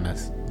 kind of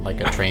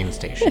like a train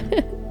station,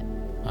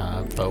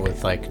 but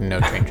with like no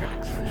train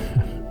tracks.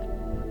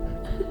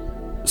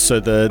 So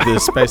the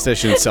space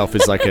station itself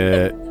is like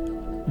a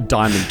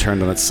diamond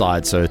turned on its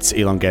side, so it's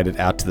elongated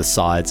out to the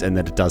sides, and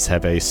then it does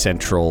have a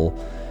central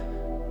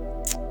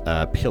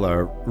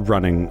pillar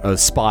running, a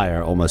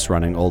spire almost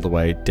running all the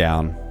way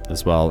down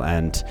as well,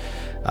 and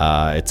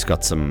it's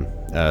got some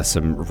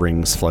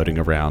rings floating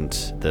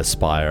around the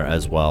spire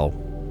as well.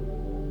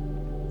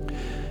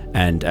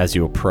 And as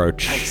you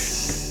approach,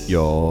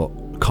 your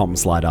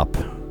comms light up,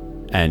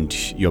 and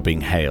you're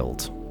being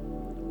hailed.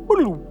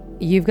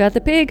 You've got the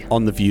pig.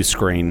 On the view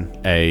screen,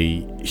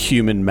 a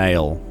human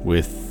male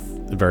with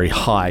a very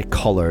high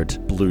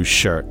collared blue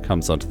shirt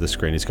comes onto the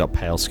screen. He's got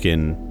pale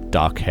skin,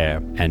 dark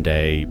hair, and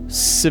a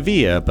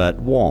severe but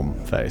warm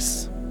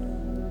face.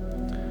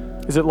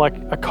 Is it like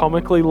a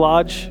comically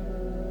large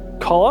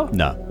collar?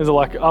 No. Is it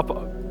like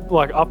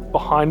up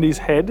behind his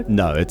head?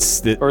 No,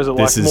 it's Or is it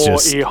like more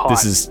ear height?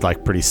 This is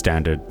like pretty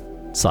standard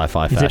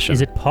sci-fi fashion.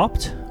 Is it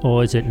popped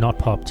or is it not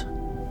popped?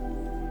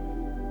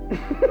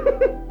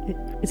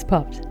 It's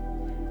popped.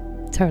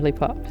 Totally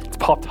popped. It's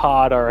popped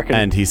hard, I reckon.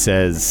 And he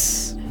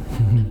says,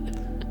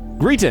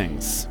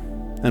 "Greetings,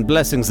 and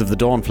blessings of the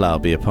Dawnflower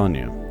be upon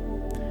you.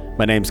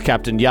 My name's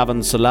Captain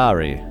Yavan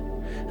Solari.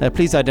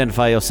 Please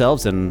identify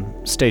yourselves and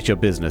state your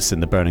business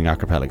in the Burning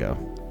Archipelago."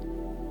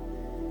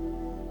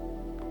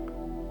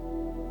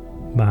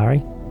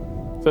 Mari?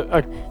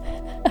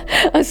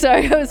 I'm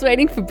sorry, I was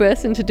waiting for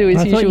Burson to do his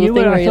I thought usual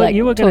thing where he like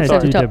you were going talks to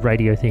off do the the top.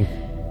 radio thing.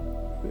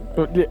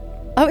 Yeah.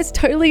 I was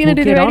totally going to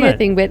Well, do the get on radio it.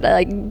 thing, but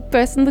like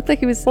Burson looked like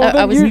he was. Well, I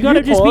then was. You got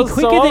to just be paused,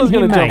 quicker so I was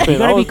than him, gonna jump mate. You in.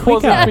 got I to be was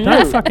pausing quicker. for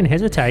Don't you. fucking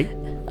hesitate.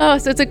 Oh,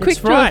 so it's a quick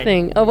draw right.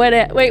 thing. Oh,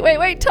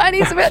 wait!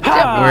 Tiny's about to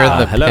jump. We're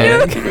the hello.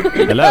 pig.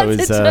 Hello,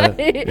 That's is right.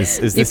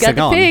 this You've thing got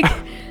on? the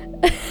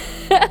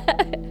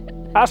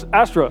pig.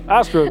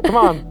 Astra, come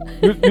on.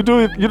 You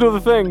do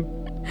the thing.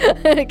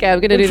 Okay, I'm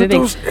gonna do the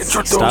thing.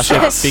 Starship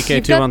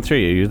BK213, are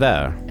you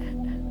there?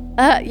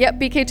 Yep,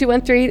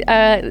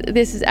 BK213.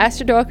 This is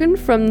Astra Dawkin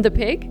from the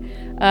Pig,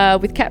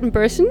 with Captain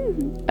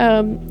Burson.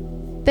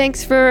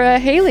 Thanks for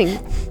hailing.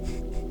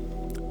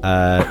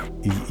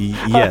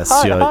 Yes.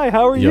 Hi,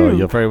 how are you?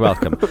 You're very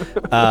welcome.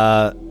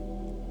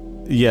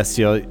 Yes,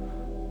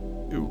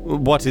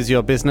 what is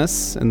your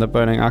business in the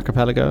Burning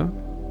Archipelago?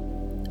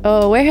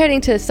 Oh, we're heading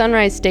to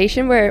Sunrise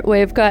Station where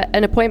we've got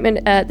an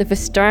appointment at the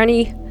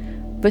Vestarni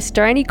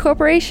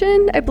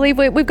Corporation. I believe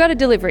we've got a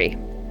delivery.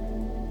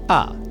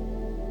 Ah.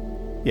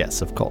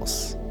 Yes, of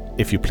course.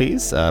 If you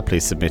please,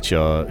 please submit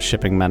your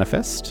shipping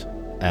manifest.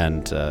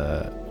 And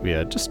we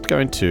are just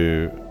going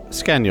to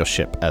scan your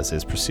ship as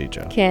is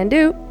procedure. Can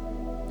do.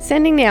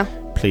 Sending now.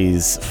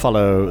 Please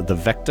follow the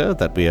vector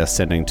that we are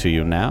sending to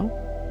you now,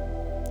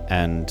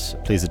 and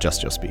please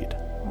adjust your speed.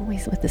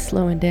 Always with the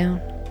slowing down.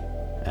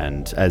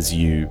 And as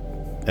you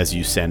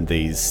send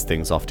these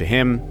things off to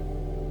him,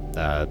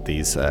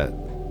 these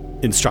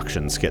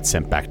instructions get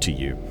sent back to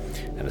you,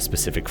 and a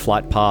specific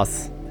flight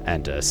path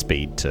and a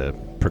speed to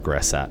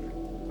progress at.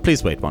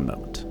 Please wait 1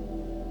 moment.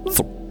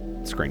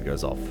 Screen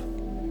goes off.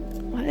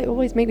 Why do they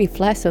always make me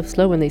fly so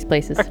slow in these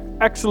places?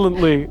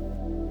 Excellently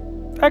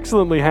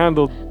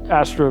handled,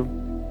 Astra.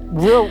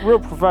 Real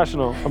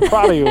professional. I'm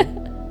proud of you.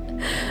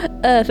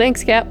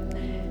 Thanks, Cap.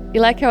 You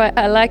like how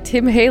I liked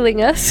him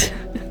hailing us?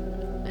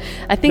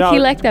 I think No, he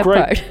liked that great.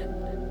 part.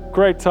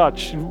 Great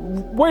touch.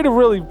 Way to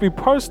really be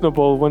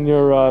personable when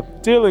you're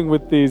dealing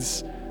with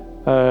these,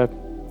 how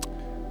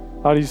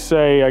do you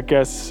say, I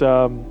guess,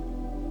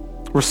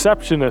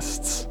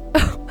 receptionists.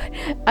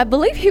 I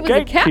believe he was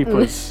a captain.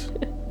 Gatekeepers.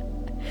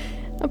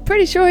 I'm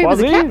pretty sure he was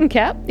Was a he? captain,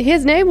 Cap.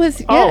 His name was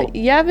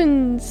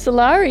Yavin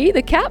Solari,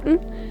 the captain.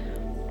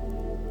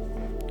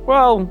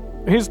 Well,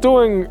 he's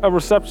doing a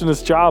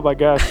receptionist job, I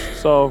guess,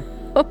 so...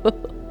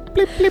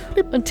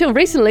 Until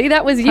recently,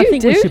 that was you, I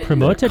think dude. we should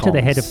promote her to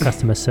the head of Comms.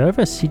 customer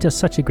service. She does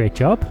such a great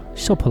job.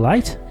 She's so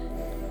polite.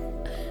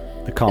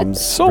 The comms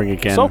So- ring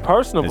again so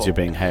personable. as you're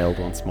being hailed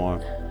once more.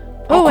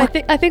 Oh, I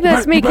think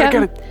that's me, You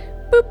better Captain. get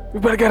it. You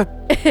better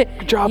get it.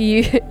 Good job.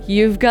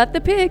 You've got the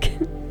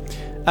pig.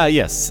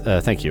 Yes,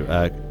 thank you.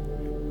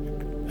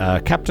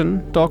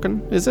 Captain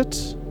Dawkin, is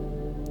it?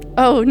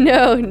 Oh,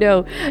 no.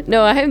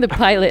 I am the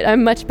pilot.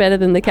 I'm much better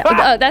than the captain.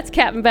 Oh, that's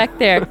Captain back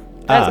there.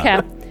 That's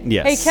Cap.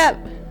 Yes. Hey, Cap.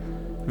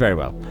 Very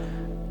well.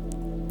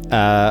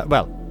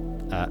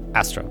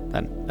 Astra,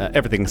 then.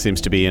 Everything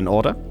seems to be in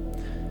order.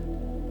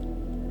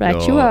 Right,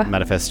 Your you are.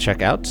 manifest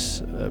checkout.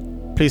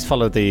 Please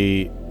follow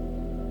the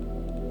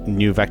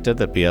new vector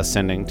that we are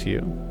sending to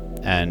you,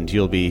 and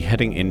you'll be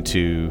heading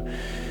into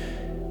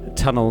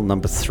tunnel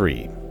number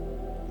 3,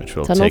 which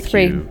will Tunnel take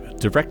 3. you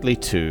directly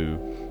to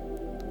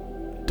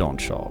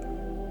Dawnshaw.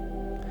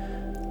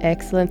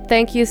 Excellent.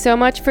 Thank you so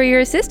much for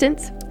your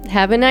assistance.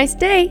 Have a nice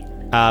day.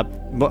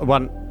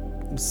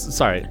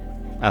 Sorry,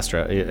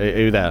 Astra, are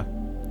you there?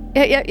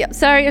 Yeah.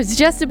 Sorry, I was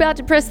just about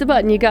to press the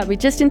button. You got me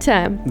just in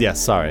time. Yes,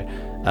 sorry.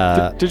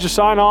 Did you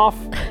sign off?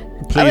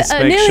 Please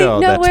make nearly- sure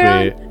no,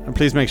 we're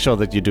please make sure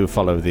that you do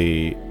follow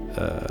the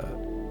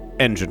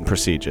engine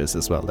procedures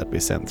as well that we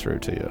send through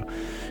to you.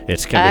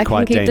 It can I be can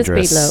quite keep the speed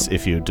dangerous low.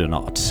 if you do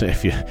not.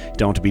 If you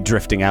don't want to be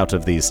drifting out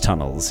of these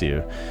tunnels,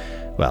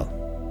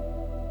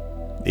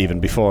 even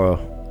before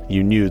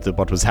you knew that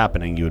what was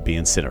happening, you would be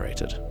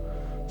incinerated.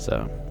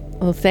 So,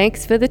 Well,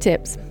 thanks for the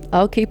tips.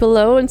 I'll keep it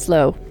low and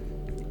slow.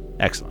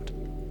 excellent.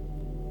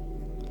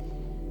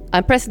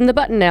 I'm pressing the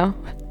button now.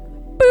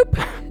 Boop.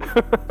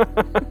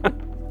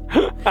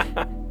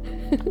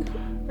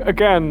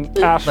 Again,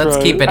 Astra. Let's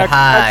keep it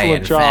high excellent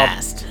and job.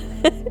 fast.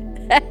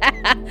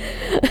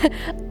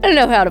 I don't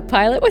know how to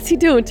pilot. What's he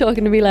doing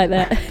talking to me like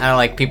that? I don't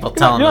like people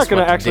telling You're us not going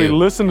what to actually do.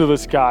 listen to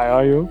this guy,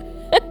 are you?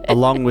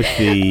 Along with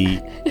the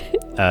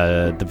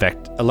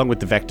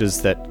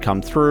vectors that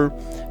come through,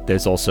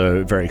 there's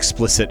also very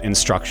explicit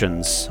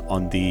instructions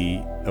on the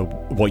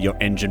what your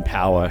engine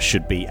power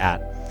should be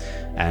at,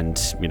 and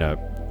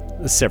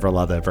several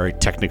other very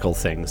technical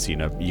things. You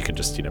can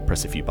just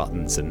press a few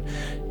buttons and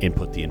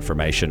input the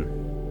information.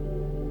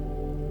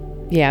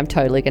 Yeah, I'm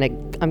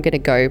gonna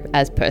go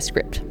as per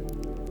script.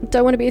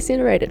 Don't want to be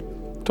incinerated.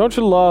 Don't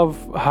you love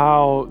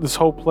how this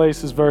whole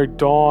place is very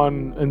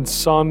dawn and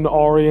sun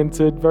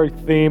oriented, very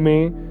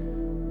themey?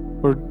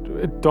 We're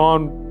at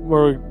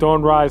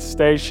Dawnrise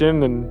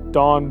Station and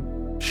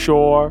Dawn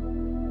Shore,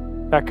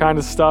 that kind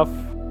of stuff.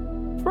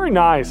 It's very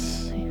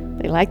nice.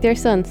 They like their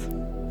sons.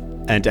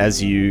 And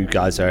as you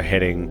guys are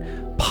heading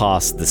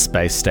past the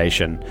space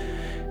station,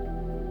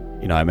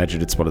 I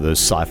imagine it's one of those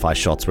sci-fi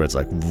shots where it's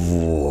like,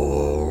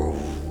 whoa,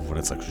 and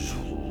it's like,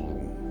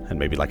 and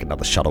maybe like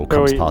another shuttle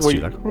comes past you.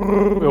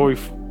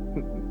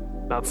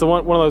 That's one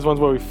of those ones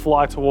where we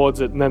fly towards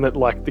it and then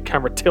the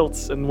camera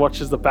tilts and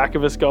watches the back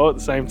of us go at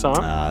the same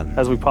time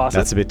as we pass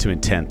That's it. a bit too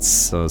intense,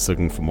 so I was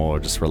looking for more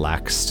just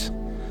relaxed,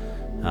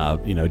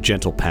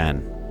 gentle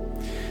pan.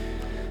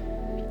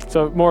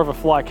 So more of a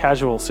fly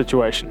casual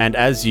situation. And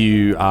as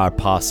you are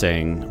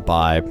passing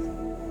by,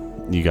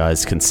 you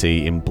guys can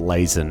see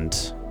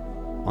emblazoned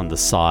on the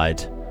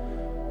side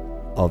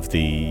of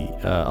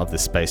the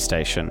space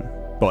station.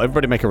 Well,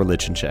 everybody make a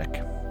religion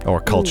check or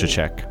a culture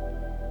check.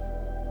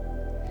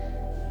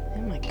 Oh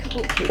my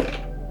culture.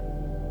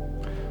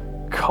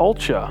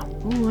 Culture.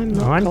 Oh, I'm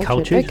not I'm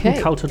cultured. Okay.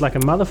 I'm cultured like a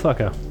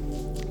motherfucker.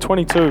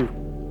 22.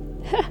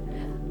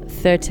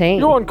 13.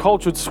 You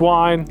uncultured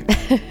swine.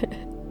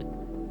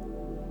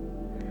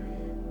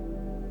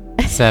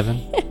 7.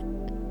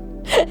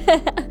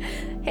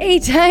 Hey,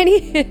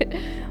 Tiny.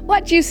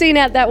 What you seen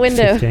out that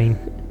window?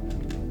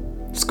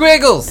 15.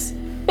 Squiggles!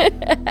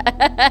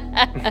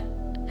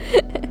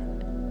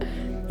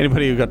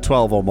 Anybody who got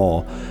 12 or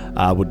more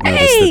would notice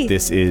Hey! that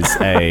this is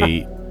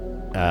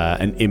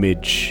an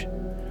image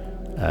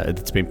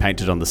that's been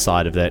painted on the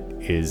side of that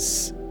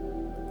is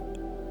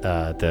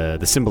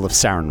the symbol of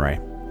Sarenrae.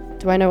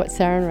 Do I know what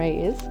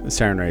Sarenrae is?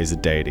 Sarenrae is a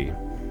deity.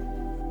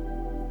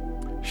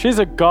 She's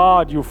a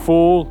god, you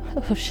fool.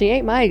 Oh, she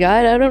ain't my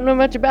guide. I don't know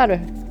much about her.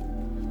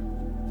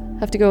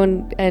 Have to go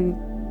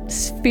and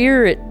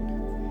sphere it.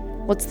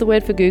 What's the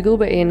word for Google,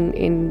 but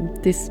in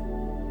this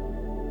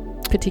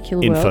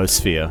particular world?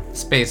 Infosphere.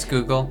 Space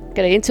Google.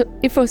 Gotta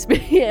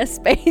infosphere. Yeah,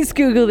 space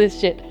Google this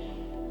shit.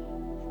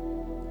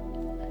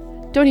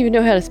 Don't even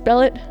know how to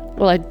spell it.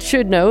 Well, I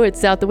should know.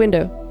 It's out the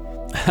window.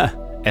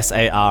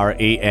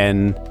 Sarenrae.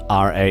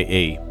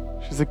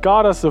 She's a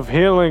goddess of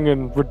healing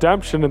and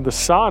redemption in the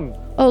sun.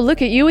 Oh,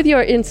 look at you with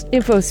your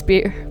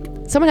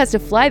infosphere. Someone has to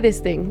fly this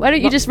thing. Why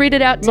don't you just read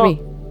it out to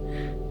me?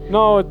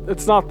 No,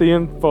 it's not the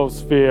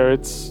infosphere.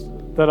 It's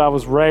that I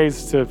was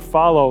raised to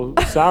follow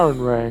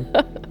Sarenrae.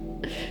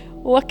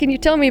 What can you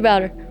tell me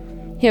about her?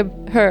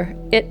 Him, her,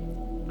 it,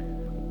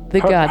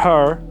 the god.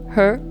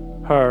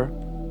 Her.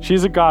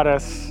 She's a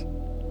goddess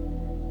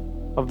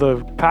of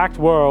the packed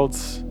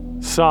world's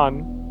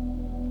sun.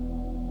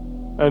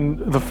 And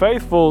the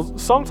faithful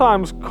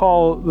sometimes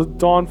call the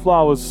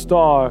Dawnflower's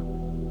star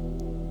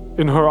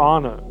in her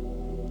honor.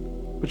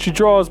 But she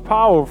draws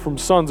power from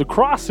suns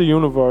across the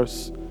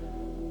universe.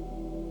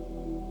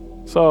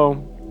 So,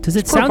 Does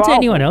it it's pretty sound to powerful.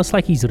 anyone else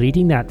like he's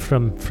reading that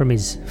from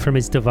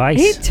his device?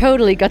 He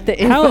totally got the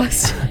How-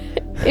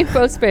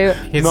 infosphere.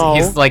 He's No.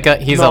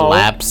 a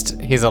lapsed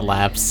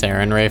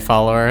Sarenrae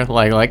follower.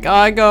 Like oh,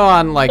 I go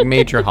on like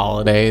major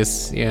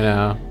holidays, you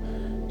know.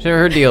 Sure,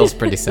 her deal's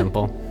pretty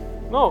simple.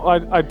 No,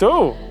 I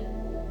do.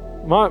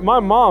 My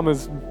mom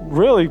is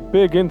really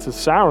big into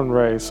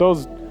Sarenrae.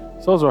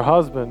 So's her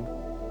husband.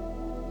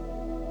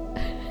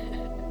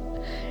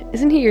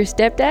 Isn't he your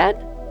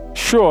stepdad?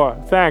 Sure,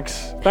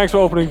 thanks. Thanks for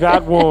opening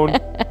that wound,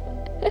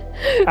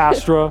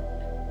 Astra.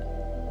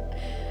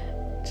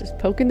 Just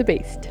poking the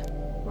beast.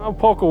 I'll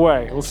poke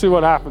away. We'll see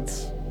what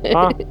happens.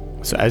 Huh?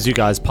 So as you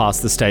guys pass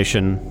the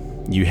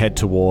station, you head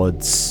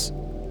towards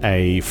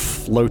a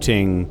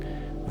floating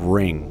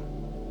ring.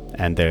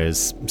 And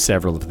there's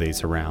several of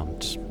these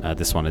around.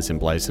 This one is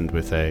emblazoned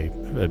with a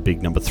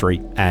big number 3.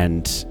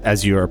 And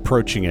as you're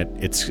approaching it,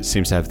 it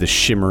seems to have this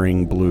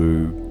shimmering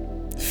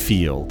blue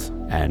field.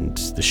 And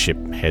the ship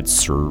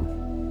heads through.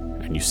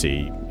 And you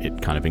see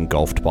it kind of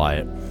engulfed by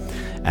it.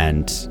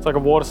 And It's like a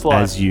water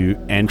slide. as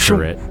you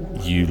enter it,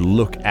 you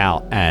look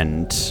out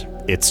and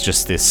it's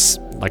just this,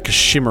 like a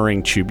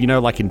shimmering tube. You know,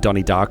 like in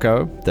Donnie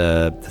Darko,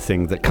 the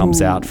thing that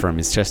comes out from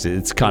his chest.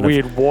 It's kind of...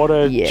 Weird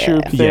water Yeah.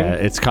 tube thing. Yeah,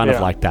 it's kind of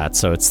Yeah. like that.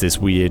 So it's this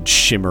weird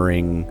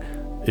shimmering,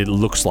 it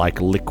looks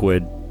like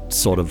liquid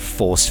sort of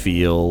force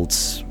field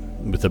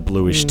with a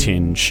bluish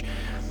tinge.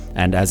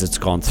 And as it's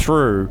gone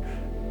through,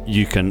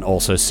 you can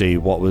also see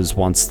what was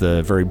once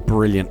the very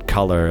brilliant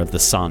color of the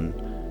sun.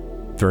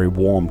 Very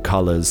warm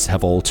colors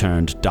have all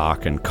turned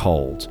dark and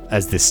cold,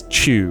 as this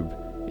tube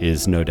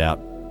is no doubt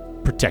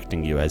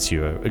protecting you as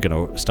you are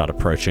going to start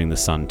approaching the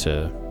sun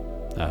to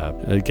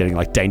getting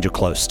like danger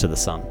close to the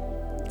sun.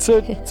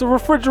 It's a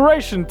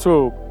refrigeration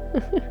tube.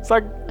 It's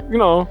like,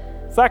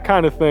 it's that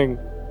kind of thing.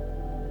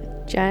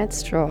 Giant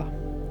straw.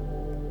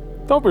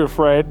 Don't be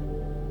afraid.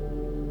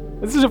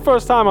 This is your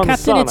first time on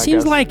Captain, the sun, it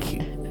seems I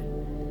guess. like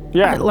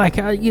Yeah.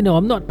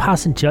 I'm not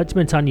passing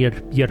judgment on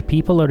your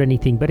people or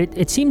anything, but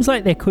it seems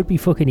like there could be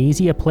fucking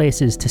easier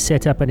places to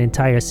set up an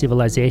entire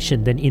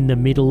civilization than in the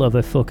middle of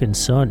a fucking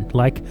sun.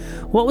 Like,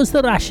 what was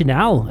the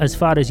rationale, as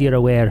far as you're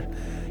aware,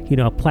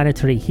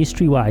 planetary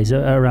history-wise,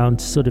 around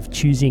sort of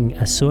choosing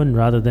a sun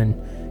rather than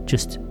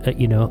just,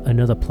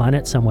 another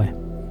planet somewhere?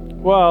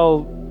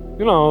 Well,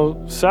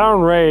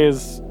 Sarenrae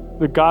is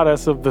the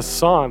goddess of the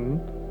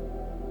sun,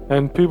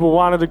 and people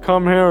wanted to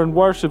come here and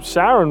worship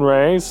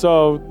Sarenrae,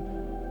 so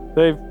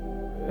they've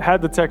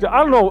had the tech. I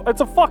don't know. It's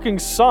a fucking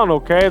sun,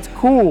 okay? It's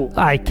cool.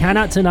 I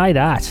cannot deny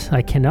that.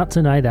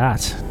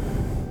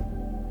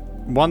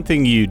 One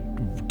thing you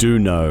do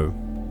know,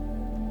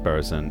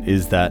 Borzan,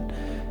 is that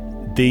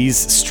these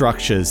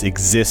structures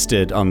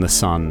existed on the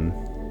sun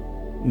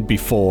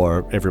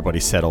before everybody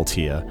settled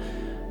here.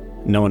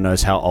 No one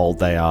knows how old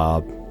they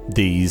are.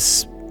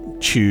 These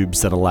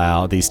tubes that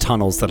allow, these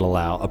tunnels that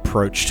allow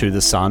approach to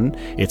the sun,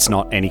 it's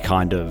not any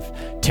kind of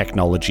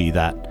technology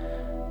that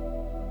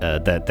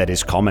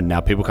is common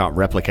now. People can't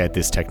replicate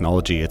this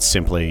technology. It's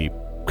simply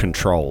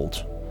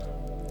controlled.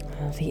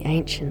 Oh, the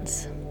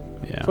ancients.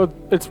 Yeah. So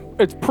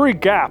it's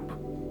pre-gap,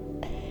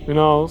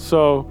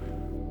 so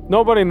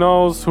nobody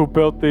knows who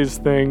built these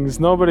things.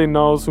 Nobody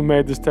knows who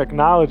made this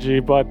technology,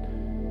 but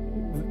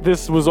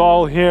this was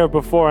all here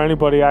before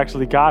anybody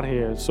actually got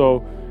here.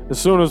 So as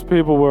soon as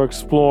people were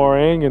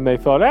exploring and they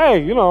thought,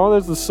 hey,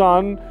 there's the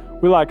sun,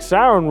 we like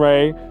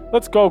Sarenrae,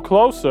 let's go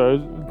closer.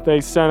 They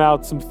sent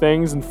out some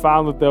things and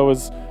found that there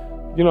was,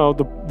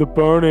 the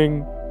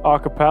burning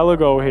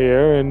archipelago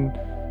here and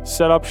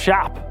set up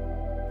shop.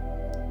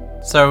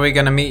 So are we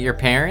gonna meet your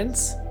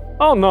parents?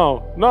 Oh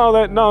no,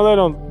 they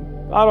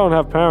don't. I don't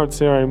have parents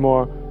here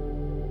anymore.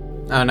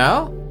 Oh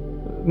no?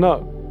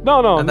 No.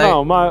 Are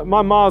they-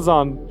 My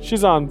mom's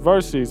she's on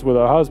Verses with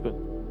her husband.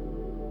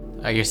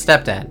 Your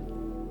stepdad.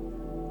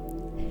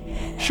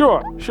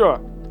 Sure.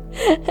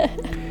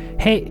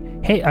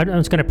 Hey, I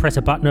was going to press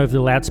a button over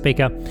the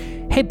loudspeaker.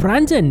 Hey,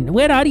 Brandon,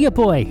 where are you,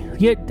 boy?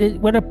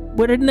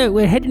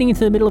 We're heading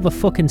into the middle of a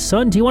fucking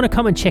sun. Do you want to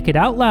come and check it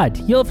out, lad?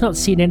 You've not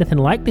seen anything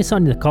like this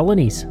on the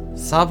colonies.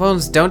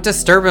 Sawbones, don't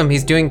disturb him.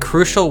 He's doing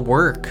crucial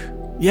work.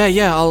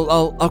 Yeah,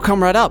 I'll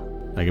come right up.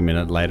 Like a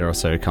minute later or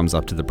so, he comes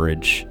up to the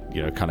bridge,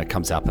 kind of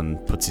comes up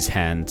and puts his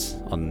hand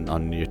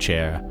on your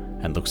chair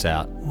and looks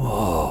out.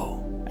 Whoa.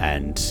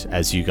 And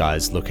as you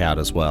guys look out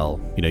as well,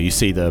 you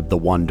see the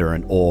wonder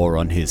and awe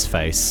on his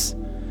face.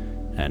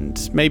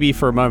 And maybe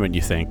for a moment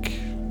you think,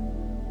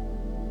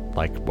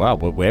 like, wow,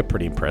 we're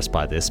pretty impressed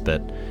by this,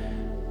 but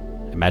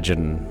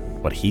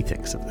imagine what he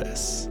thinks of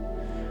this.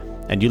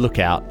 And you look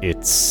out,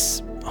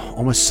 it's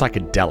almost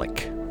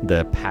psychedelic,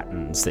 the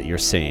patterns that you're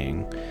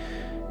seeing.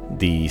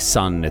 The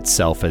sun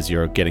itself, as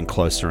you're getting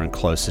closer and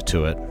closer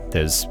to it,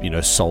 there's,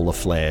 solar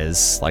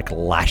flares like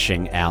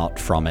lashing out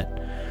from it.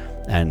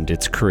 And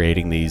it's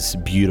creating these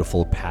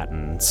beautiful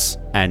patterns.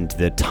 And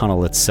the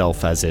tunnel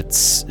itself, as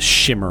it's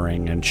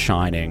shimmering and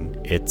shining,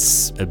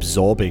 it's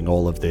absorbing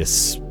all of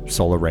this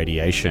solar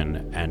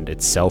radiation and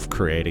itself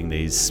creating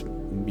these,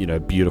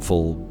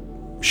 beautiful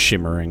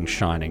shimmering,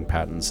 shining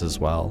patterns as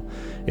well.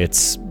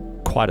 It's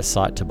quite a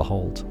sight to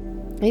behold.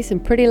 Hey,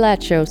 some pretty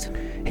light shows.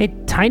 Hey,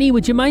 Tiny,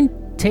 would you mind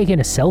taking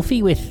a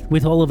selfie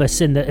with all of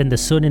us in the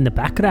sun in the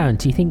background?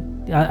 Do you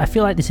think... I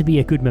feel like this would be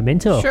a good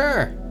memento.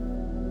 Sure.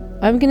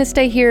 I'm gonna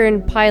stay here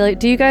and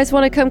pilot. Do you guys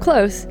want to come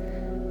close?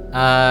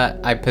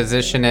 I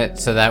position it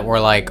so that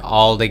we're like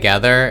all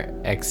together,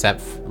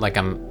 except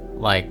I'm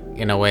like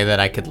in a way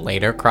that I could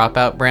later crop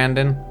out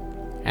Brandon,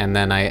 and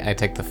then I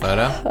take the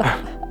photo.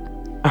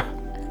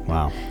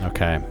 Wow.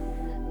 Okay.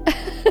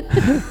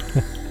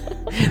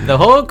 The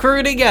whole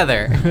crew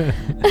together.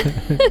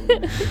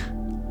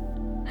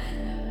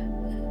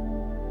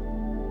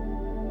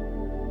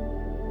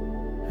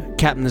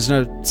 Captain, there's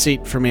no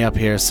seat for me up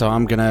here, so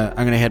I'm gonna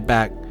head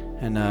back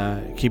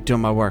and keep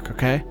doing my work,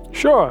 okay?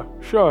 Sure.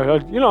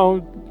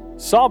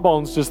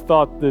 Sawbones just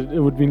thought that it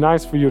would be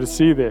nice for you to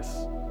see this.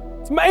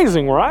 It's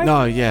amazing, right?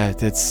 No, yeah,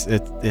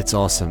 it's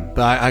awesome.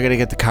 But I gotta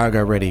get the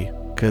cargo ready,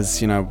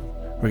 because,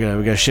 we're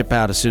gonna ship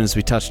out as soon as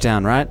we touch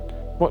down, right?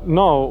 What?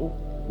 No.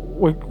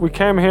 We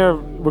came here,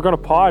 we're gonna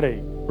party,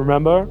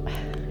 remember?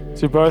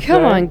 It's your birthday.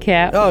 Come on,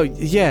 Cap. Oh,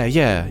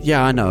 yeah,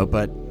 I know,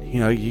 but,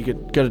 you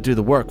gotta do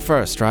the work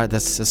first, right?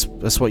 That's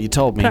what you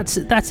told me.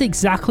 That's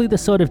exactly the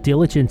sort of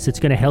diligence that's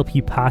going to help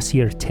you pass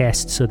your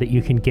test so that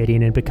you can get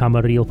in and become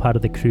a real part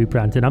of the crew,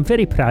 Brandon. I'm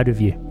very proud of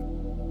you.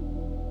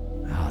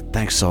 Oh,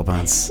 thanks,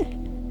 Sawbones.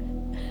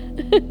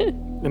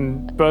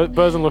 And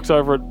Burzin looks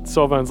over at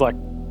Sawbones like,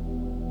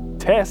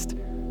 test?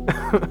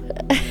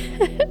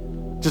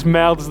 Just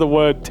mouths the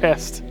word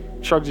test,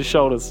 shrugs his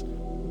shoulders.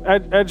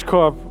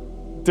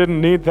 EdgeCorp didn't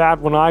need that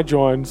when I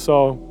joined,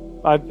 so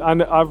I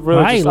really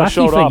right, just lucky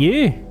showed for up.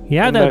 You.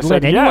 Yeah, And they'd they let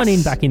said anyone yes.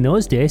 in back in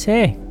those days,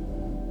 hey?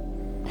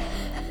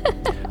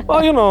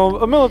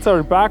 Well, a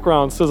military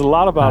background says a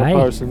lot about Aye. a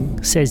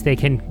person. Says they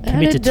can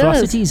commit it does.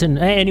 atrocities and...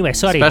 anyway,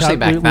 sorry. Especially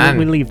back then.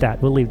 We'll leave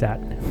that. We'll leave that.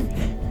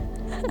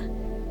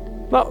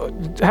 No,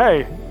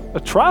 hey,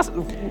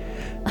 atrocity.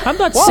 I'm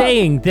not What?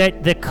 saying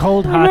that the What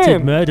cold-hearted do you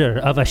mean? murder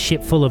of a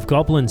ship full of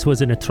goblins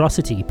was an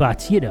atrocity,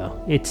 but,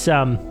 it's,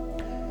 It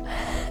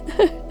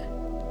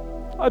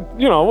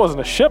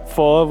wasn't a ship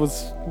full. It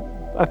was,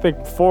 I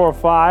think, 4 or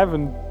 5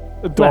 and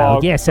a dog. well,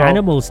 yes, so,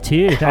 animals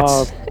too.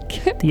 That's...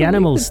 Can't The believe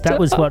animals, it's that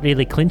was done. what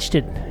really clinched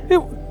it. it-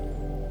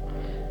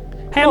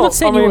 Hey, I'm No, not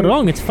saying I you were mean-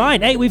 wrong. It's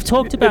fine. Hey, we've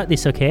talked about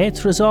this, okay?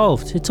 It's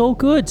resolved. It's all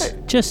good.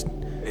 Just...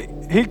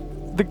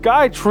 the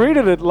guy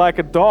treated it like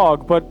a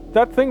dog, but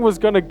that thing was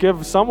gonna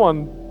give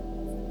someone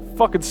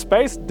fucking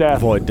space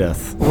death. Void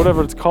death. Or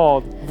whatever it's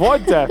called.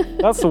 Void death.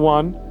 That's the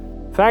one.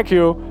 Thank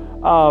you.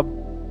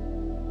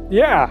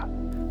 Yeah.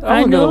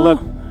 I I'm know.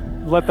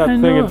 gonna let that I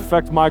thing know.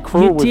 infect my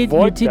crew You with did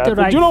void death. the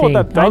right Do you know thing.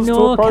 what that does I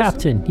know, to a person?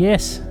 Captain.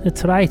 Yes,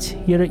 that's right.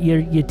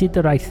 You did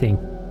the right thing.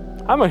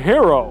 I'm a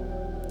hero.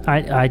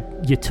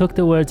 You took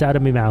the words out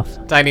of my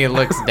mouth. Tiny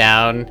looks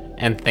down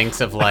and thinks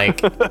of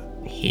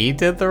he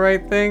did the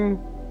right thing?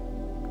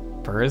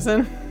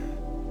 Burzin?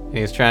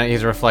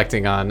 He's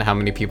reflecting on how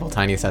many people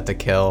Tiny's had to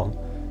kill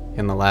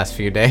in the last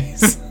few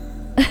days.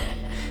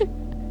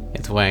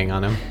 It's weighing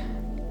on him.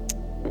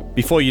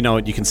 Before you know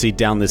it, you can see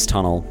down this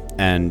tunnel,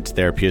 and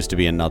there appears to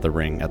be another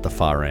ring at the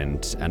far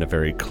end, and a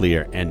very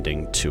clear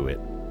ending to it.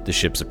 The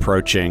ship's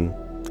approaching,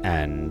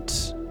 and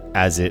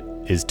as it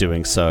is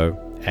doing so,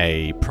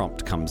 a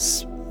prompt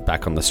comes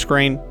back on the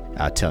screen,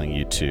 telling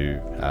you to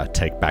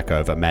take back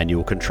over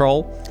manual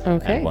control.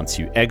 Okay. And once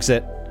you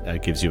exit,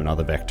 it gives you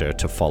another vector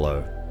to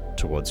follow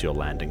towards your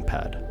landing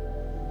pad.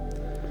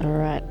 All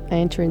right. I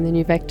enter in the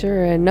new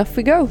vector and off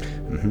we go.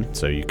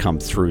 So you come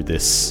through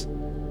this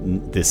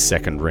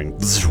second ring,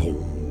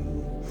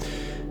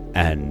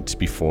 and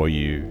before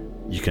you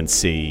can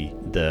see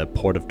the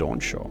port of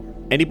Dawnshore.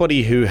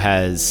 Anybody who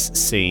has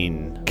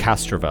seen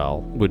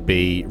Castrovel would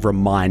be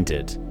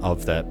reminded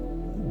of that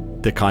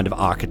the kind of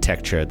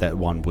architecture that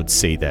one would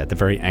see there, the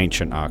very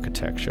ancient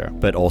architecture,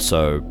 but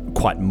also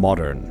quite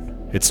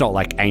modern. It's not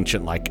like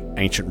ancient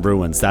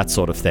ruins, that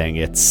sort of thing.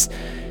 It's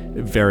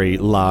very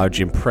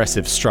large,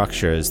 impressive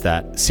structures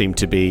that seem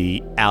to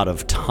be out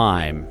of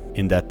time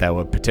in that they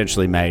were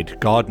potentially made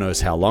God knows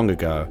how long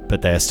ago,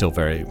 but they are still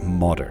very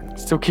modern.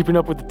 Still keeping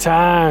up with the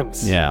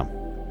times. Yeah.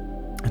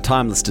 A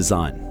timeless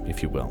design,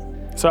 if you will.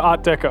 So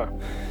Art Deco.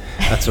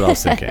 That's what I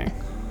was thinking.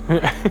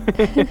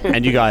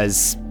 And you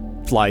guys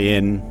fly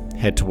in,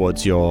 head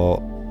towards your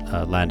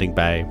landing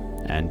bay,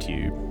 and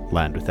you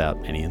land without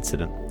any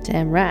incident.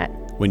 Damn right.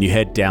 When you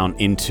head down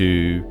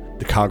into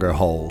the cargo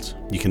hold,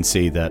 you can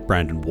see that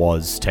Brandon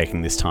was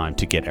taking this time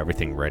to get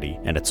everything ready,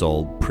 and it's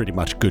all pretty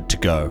much good to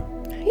go.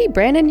 Hey,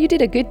 Brandon, you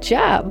did a good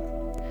job.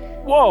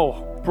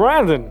 Whoa,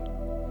 Brandon.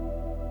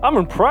 I'm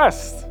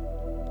impressed.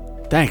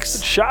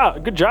 Thanks.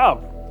 Good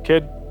job,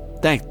 kid.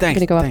 Thanks. I'm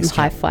gonna go up and Thanks,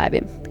 high Jim. five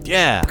him.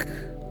 Yeah.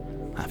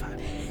 High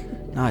five.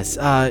 Nice.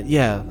 I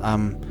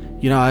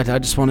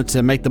just wanted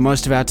to make the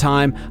most of our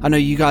time. I know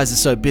you guys are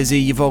so busy.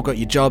 You've all got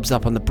your jobs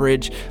up on the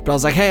bridge. But I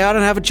was like, hey, I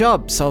don't have a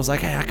job. So I was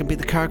like, hey, I can be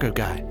the cargo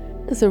guy.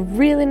 That's a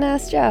really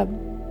nice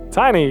job.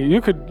 Tiny, you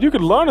could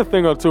learn a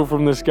thing or two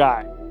from this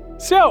guy.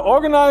 See how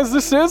organized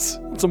this is?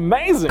 It's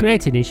amazing.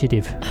 Great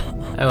initiative.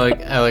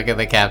 I look at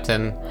the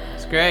captain.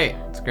 It's great.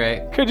 It's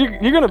great. Kid,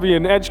 you're gonna be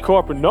in Edge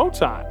Corp in no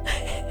time.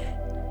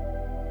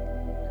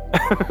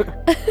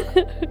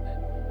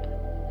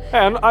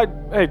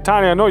 Hey,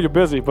 Tiny, I know you're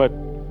busy, but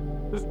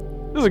this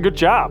is a good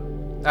job.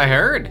 I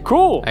heard.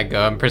 Cool. I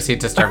go and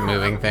proceed to start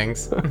moving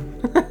things.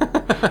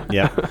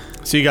 Yeah.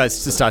 So you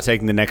guys just start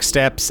taking the next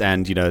steps,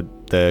 and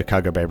the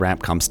cargo bay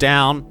ramp comes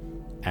down,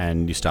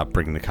 and you start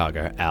bringing the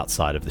cargo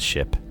outside of the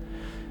ship.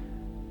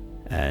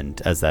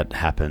 And as that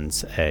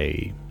happens,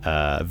 a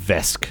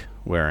Vesk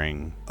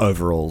wearing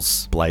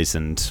overalls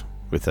blazoned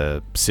with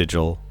a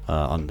sigil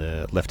on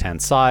the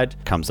left-hand side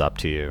comes up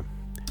to you.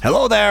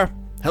 Hello there.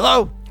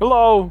 Hello.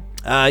 Hello.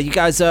 You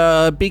guys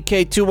are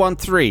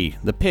BK213,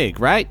 the pig,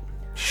 right?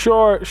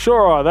 Sure,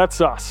 that's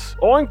us.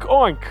 Oink,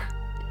 oink.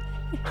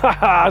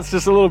 Haha, it's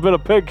just a little bit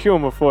of pig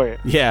humor for you.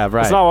 Yeah,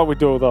 right. It's not what we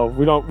do, though.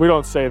 We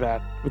don't say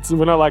that.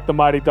 We're not like the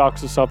Mighty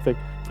Ducks or something.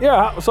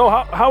 Yeah. So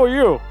how are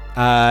you?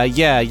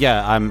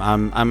 Yeah.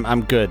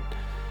 I'm good.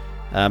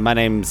 My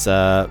name's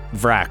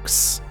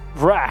Vrax.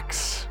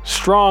 Vrax.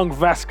 Strong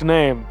Vesk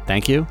name.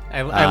 Thank you.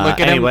 I look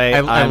at anyway,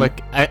 him. I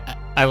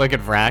look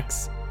at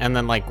Vrax, and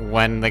then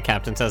when the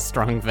captain says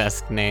strong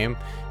Vesk name,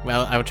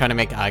 well, I would try to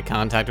make eye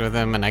contact with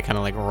him, and I kind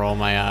of roll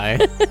my eye.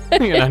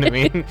 You know what I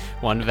mean?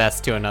 One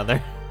vest to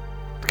another.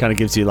 Kind of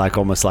gives you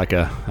almost like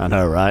a, I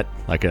know, right?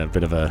 Like a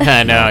bit of a.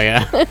 I know,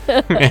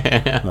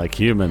 yeah. Like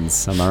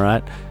humans, am I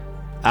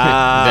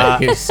right?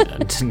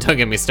 Don't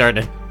get me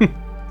started.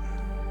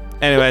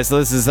 Anyway, so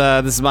this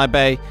is my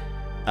bay.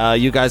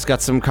 You guys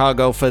got some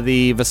cargo for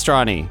the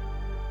Vestrani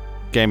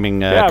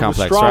gaming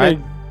complex, Vestrani right?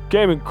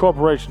 Gaming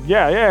Corporation.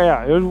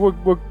 Yeah.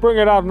 We're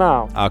bringing it out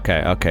now.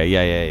 Okay.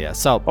 Yeah.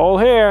 So. All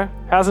here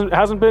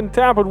hasn't been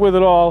tampered with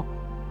at all.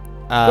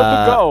 Good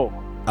to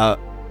go.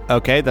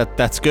 Okay,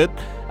 that's good.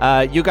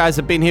 You guys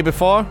have been here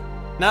before?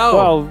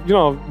 No.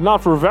 Well,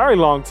 not for a very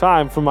long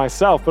time for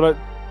myself, but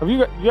have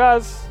you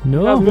guys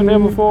been here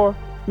before?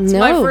 It's No.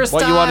 my first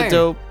What time. you want to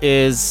do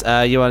is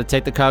you want to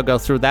take the cargo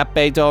through that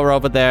bay door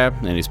over there,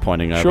 and he's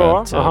pointing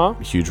over to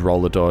huge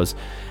roller doors.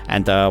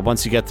 And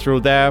once you get through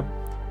there,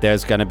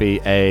 there's going to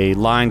be a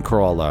line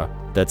crawler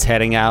that's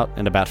heading out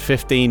in about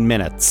 15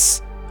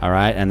 minutes. All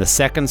right, and the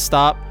second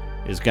stop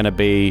is going to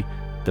be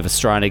the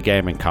Vestrani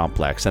Gaming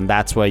Complex, and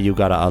that's where you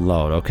got to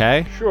unload.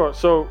 Okay? Sure.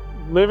 So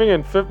we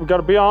got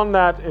to be on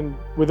that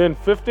within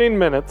 15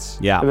 minutes.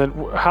 Yeah. And then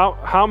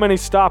how many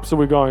stops are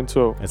we going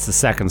to? It's the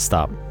second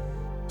stop.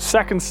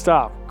 Second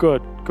stop.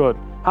 Good.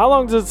 How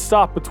long does it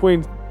stop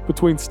between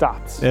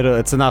stops?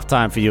 It's enough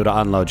time for you to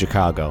unload your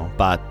cargo,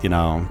 but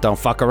don't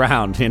fuck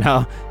around.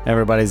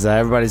 Everybody's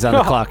on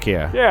the clock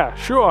here. Yeah,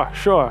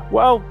 sure.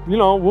 Well,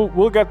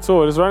 we'll get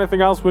to it. Is there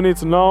anything else we need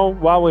to know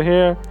while we're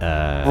here?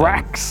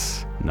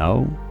 Vrax.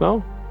 No.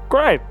 No?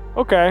 Great.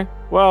 Okay.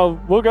 Well,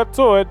 we'll get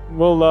to it.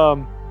 We'll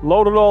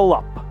load it all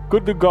up.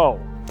 Good to go.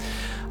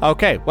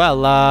 Okay.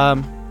 Well,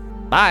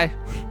 bye.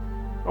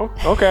 Oh,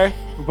 okay.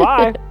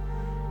 Bye.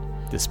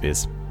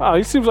 Disappears. Wow,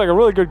 he seems like a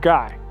really good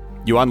guy.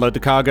 You unload the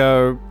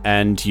cargo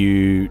and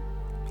you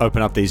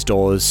open up these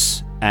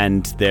doors,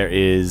 and there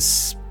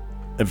is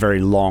a very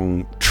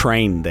long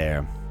train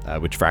there,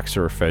 which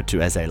Vraxer referred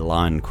to as a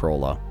line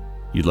crawler.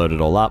 You load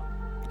it all up,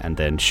 and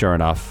then sure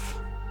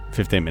enough,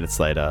 15 minutes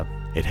later,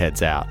 it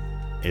heads out.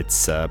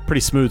 It's a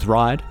pretty smooth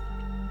ride.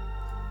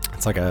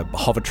 It's like a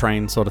hover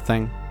train sort of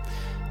thing.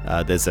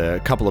 There's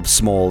a couple of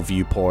small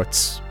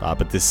viewports,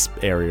 but this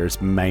area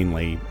is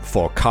mainly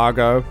for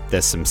cargo.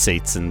 There's some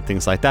seats and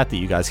things like that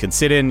you guys can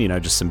sit in,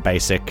 just some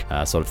basic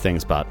sort of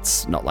things, but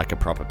it's not like a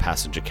proper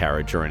passenger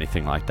carriage or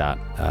anything like that.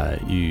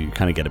 You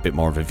kind of get a bit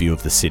more of a view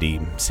of the city,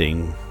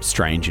 seeing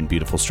strange and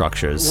beautiful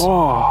structures.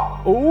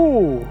 Whoa.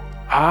 Ooh.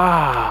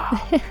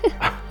 Ah.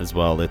 As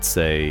well, it's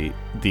the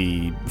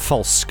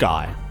false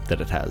sky that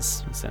it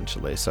has,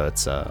 essentially. So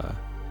it's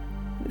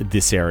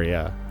this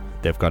area.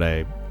 They've got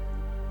a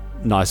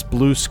nice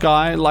blue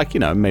sky, like,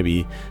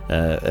 maybe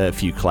a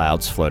few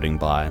clouds floating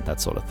by, that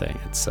sort of thing.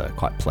 It's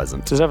quite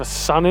pleasant. Does it have a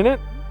sun in it?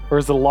 Or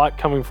is the light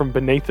coming from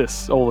beneath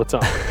us all the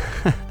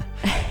time?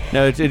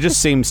 No, it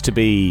just seems to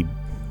be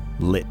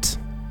lit.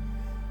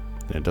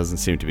 It doesn't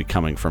seem to be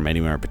coming from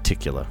anywhere in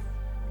particular.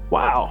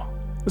 Wow.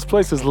 This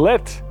place is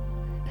lit.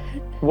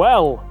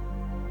 Well.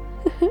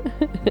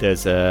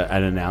 There's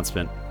an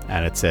announcement,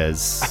 and it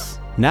says,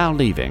 "Now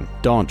leaving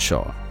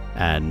Dawnshore."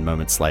 And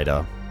moments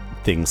later,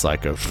 things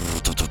like go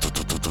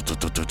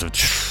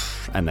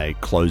and they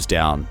close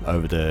down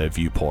over the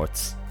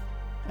viewports,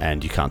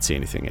 and you can't see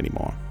anything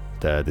anymore.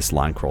 This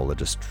line crawler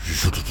just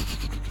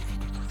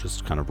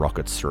kind of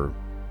rockets through.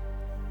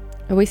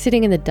 Are we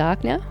sitting in the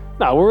dark now?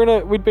 No,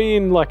 we'd be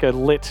in like a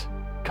lit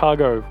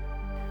cargo.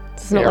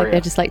 It's not like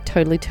they just like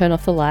totally turn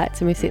off the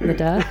lights and we sit in the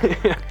dark.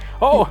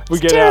 Oh, we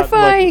It's get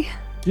terrifying.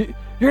 out. Like,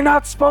 you're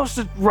not supposed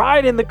to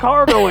ride in the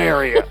cargo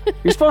area.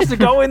 You're supposed to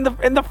go in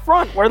the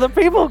front where the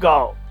people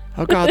go.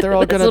 Oh god, they're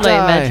all That's gonna what I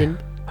die.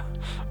 imagined.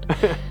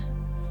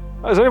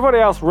 Is anybody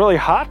else really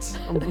hot?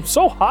 I'm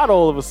so hot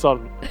all of a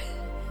sudden.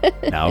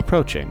 Now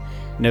approaching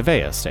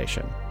Nevea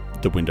Station.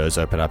 The windows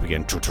open up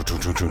again.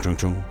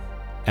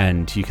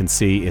 And you can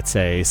see it's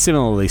a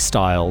similarly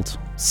styled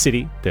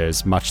city.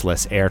 There's much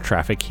less air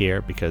traffic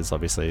here because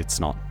obviously it's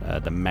not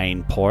the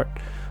main port.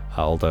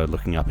 Although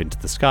looking up into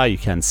the sky, you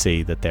can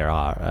see that there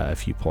are a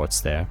few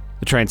ports there.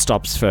 The train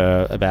stops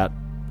for about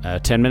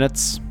 10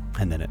 minutes,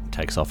 and then it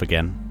takes off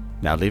again.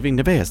 Now leaving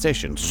Nevea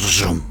Station.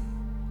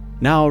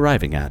 Now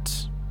arriving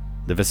at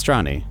the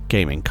Vestrani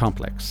Gaming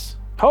Complex.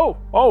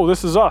 Oh,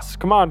 this is us.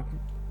 Come on.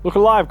 Look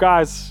alive,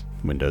 guys.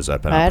 Windows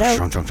open I up. don't-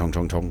 Chong, chong, chong,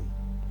 chong, chong.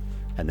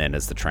 And then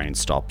as the train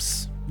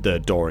stops, the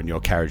door in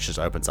your carriage just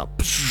opens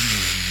up.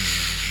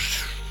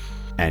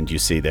 And you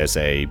see there's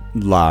a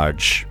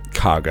large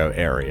cargo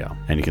area.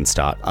 And you can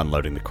start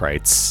unloading the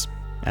crates.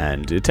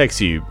 And it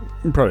takes you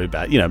probably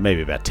about,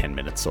 maybe about 10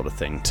 minutes sort of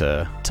thing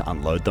to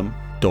unload them.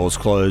 Doors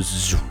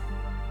close.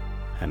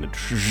 And it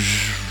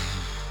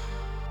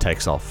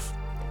takes off.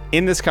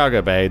 In this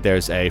cargo bay,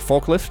 there's a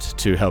forklift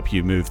to help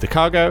you move the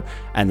cargo,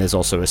 and there's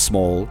also a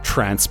small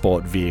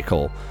transport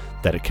vehicle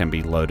that it can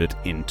be loaded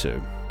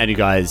into. And you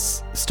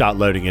guys start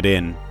loading it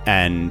in,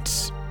 and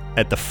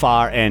at the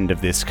far end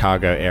of this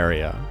cargo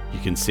area, you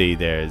can see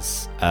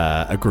there's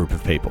a group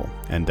of people,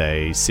 and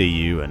they see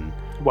you, and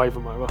Wave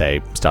them over.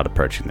 they start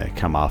approaching. They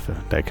come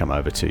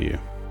over to you.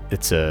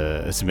 It's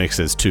a mix.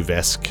 There's two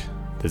Vesk.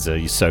 There's a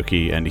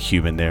Yusoki and a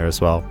human there as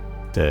well.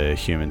 The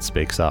human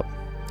speaks up,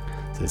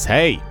 says,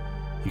 "Hey,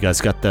 you guys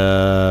got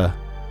the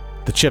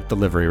chip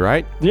delivery,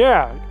 right?"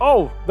 Yeah.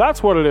 Oh,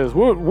 that's what it is.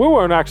 We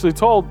weren't actually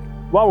told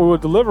while we were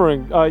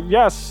delivering.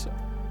 Yes,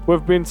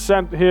 we've been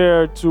sent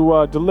here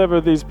to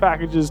deliver these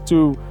packages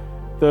to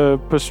the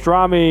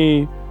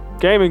Pastrami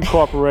Gaming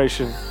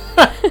Corporation.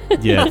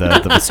 Yeah,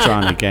 the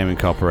Vestrani Gaming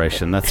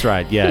Corporation. That's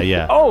right.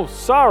 Yeah. Oh,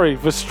 sorry,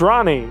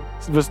 Vestrani.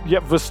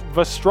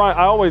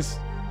 Vestrani.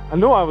 I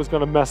knew I was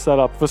going to mess that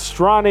up.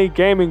 Vestrani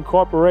Gaming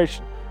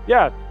Corporation.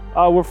 Yeah,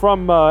 we're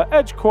from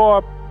Edge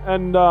Corp,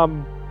 and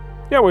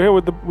we're here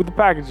with the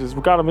packages.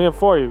 We got them here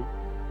for you.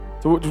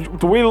 Do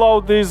we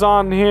load these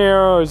on here,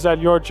 or is that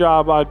your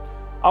job? I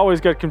always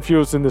get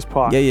confused in this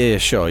part. Yeah,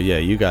 sure. Yeah,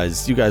 you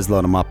guys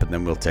load them up, and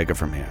then we'll take it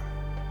from here.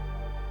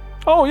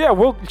 Oh yeah,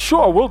 we'll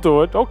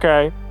do it.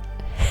 Okay.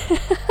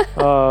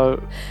 Who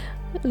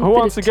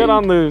wants to get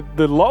on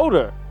the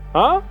loader?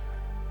 Huh?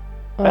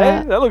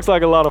 Hey, that looks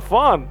like a lot of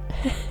fun.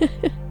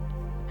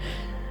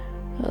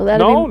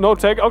 No,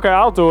 take. Okay,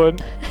 I'll do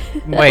it.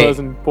 Wait,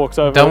 Buzzin walks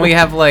over. Don't we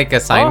have like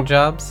assigned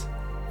Huh? jobs?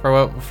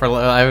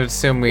 I would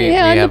assume we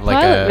Yeah, I'm have the like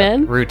pilot, a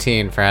man.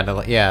 routine for how to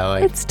like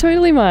It's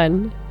totally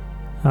mine.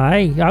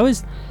 I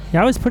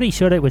was pretty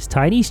sure it was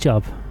Tiny's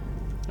job.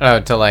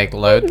 to like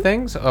load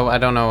things. Oh, I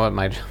don't know what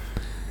my job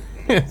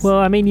is. Well,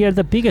 I mean, you're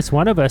the biggest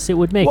one of us. It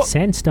would make Well,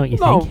 sense, don't you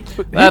No, think?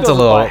 but he That's a does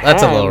it little by hand.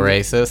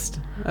 racist.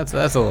 That's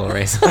a little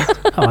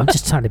racist. Oh, I'm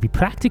just trying to be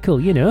practical,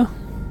 you know.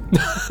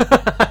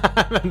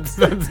 that's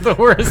the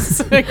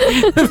worst thing.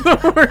 That's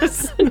the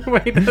worst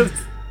way to.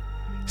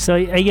 So, are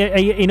you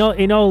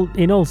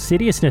in all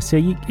seriousness, are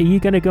you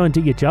going to go and do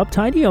your job,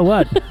 Tiny, or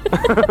what?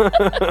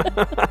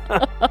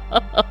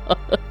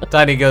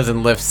 Tiny goes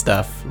and lifts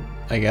stuff,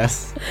 I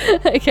guess.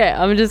 Okay,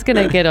 I'm just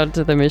gonna get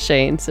onto the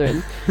machine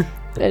soon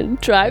and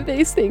drive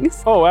these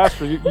things. Oh,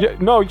 Astrid,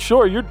 no,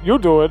 sure, you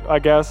do it. I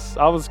guess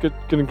I was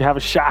gonna have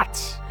a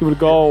shot, give it a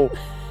go.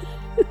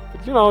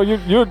 But,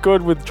 you're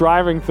good with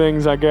driving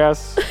things, I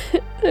guess.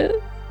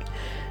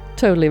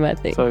 Totally my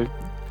thing. So,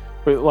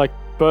 but like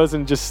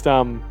Burzin just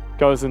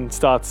goes and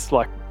starts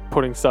like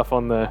putting stuff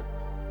on the.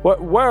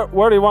 Where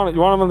do you want it?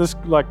 You want them on this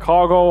like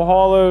cargo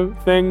hauler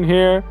thing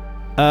here?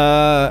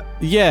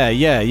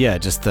 Yeah.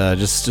 Just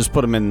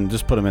put them in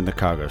the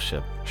cargo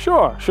ship.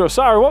 Sure.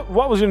 Sorry,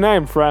 what was your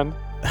name, friend?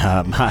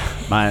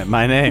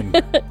 My name.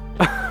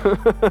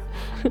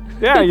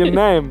 Yeah, your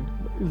name.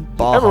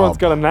 Bob. Everyone's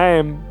got a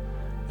name.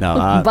 No,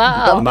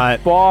 Bob. my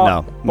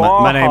Bob.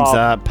 name's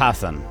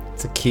Pathan.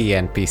 It's a key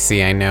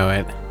NPC, I know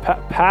it.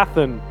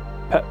 Pathen.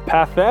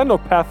 Pathen or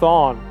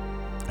Pathon?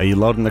 Are you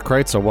loading the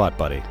crates or what,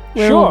 buddy?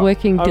 We're all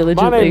working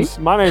diligently.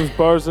 My name's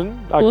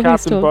Bosun. Well, Captain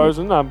who's talking?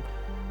 Bosun. I'm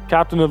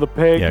captain of the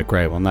pig. Yeah,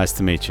 great. Well, nice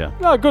to meet you.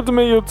 No, good to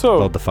meet you too.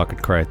 Load the fucking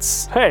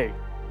crates. Hey,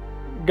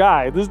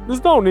 guy,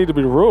 there's no need to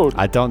be rude.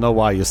 I don't know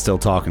why you're still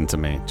talking to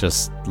me.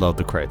 Just load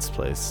the crates,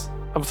 please.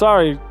 I'm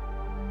sorry.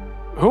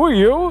 Who are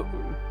you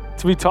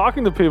to be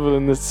talking to people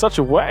in such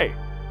a way?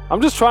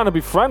 I'm just trying to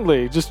be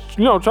friendly. Just,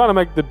 trying to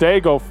make the day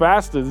go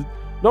faster.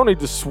 No need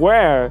to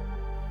swear.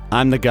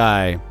 I'm the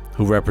guy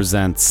who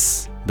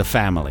represents the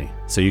family,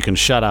 so you can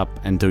shut up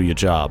and do your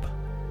job.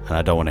 And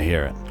I don't want to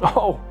hear it.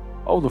 Oh,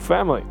 the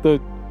family.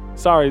 The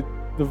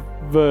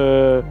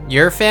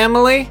Your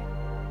family?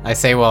 I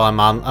say while I'm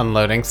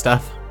unloading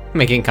stuff,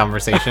 making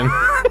conversation.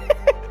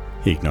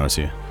 He ignores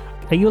you.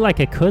 Are you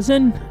like a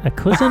cousin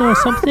or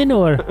something,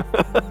 or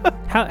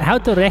how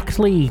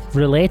directly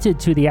related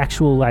to the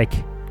actual like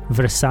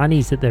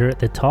Versanis that they're at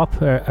the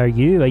top are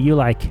you? Are you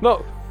like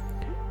no,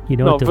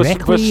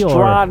 directly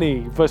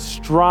Vestrani.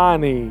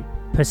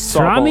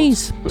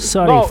 Pastramis?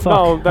 Sorry, No,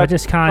 fuck. no, I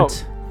just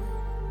can't.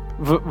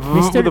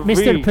 Mr.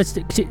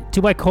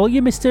 Do I call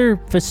you Mr.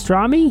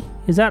 Vestrami?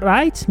 Is that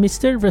right,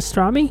 Mr.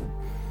 Vestrami?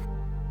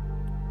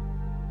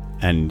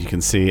 And you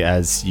can see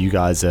as you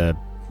guys are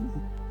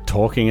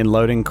talking and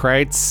loading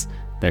crates,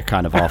 they're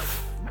kind of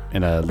off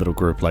in a little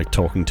group, like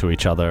talking to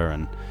each other,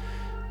 and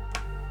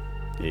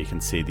yeah, you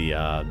can see the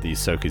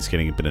Yosoki's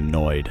getting a bit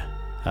annoyed.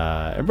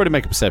 Everybody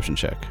make a perception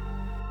check.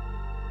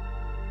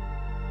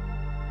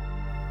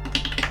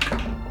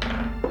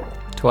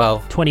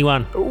 12.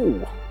 21.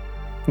 Ooh,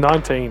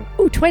 19.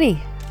 Ooh,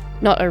 20.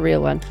 Not a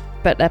real one,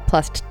 but a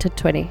plus to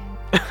 20.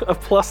 A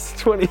plus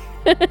 20.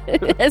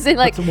 As in,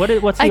 like,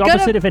 What's the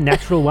opposite of a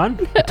natural one?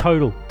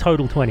 Total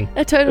 20.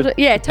 a total,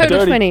 yeah,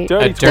 total dirty- 20.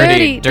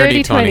 dirty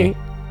Dirty 20.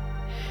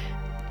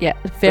 Yeah,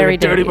 very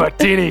dirty.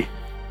 martini.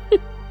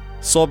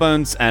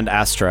 Sawbones and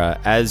Astra,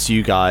 as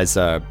you guys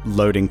are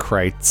loading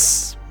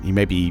crates, you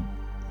maybe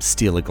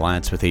steal a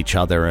glance with each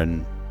other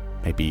and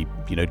maybe,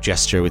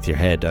 gesture with your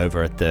head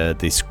over at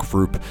this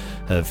group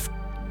of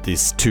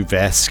these two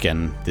Vesk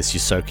and this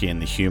Yosoki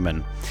and the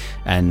human.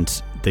 And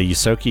the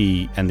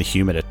Yosoki and the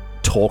human are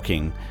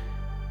talking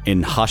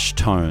in hushed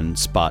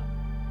tones, but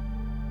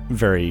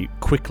very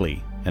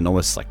quickly and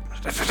almost like...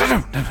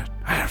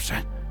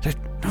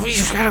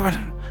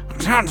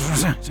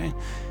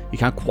 You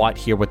can't quite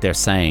hear what they're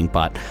saying,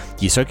 but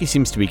Yosoki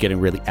seems to be getting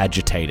really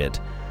agitated.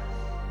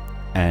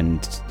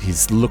 And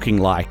he's looking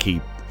like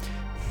he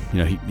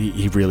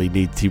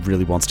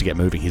really wants to get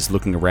moving. He's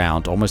looking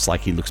around, almost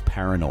like he looks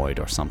paranoid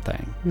or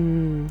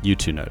something. You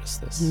two notice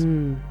this.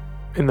 In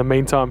the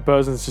meantime,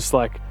 Burzen's just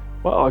like,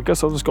 well, I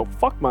guess I'll just go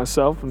fuck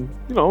myself, and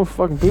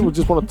fucking people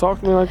just want to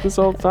talk to me like this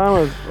all the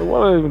time.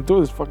 What do I even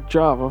do this fucking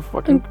job? I'm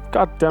fucking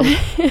goddamn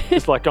it.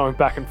 Just like going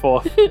back and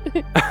forth.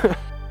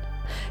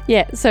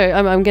 Yeah, so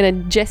I'm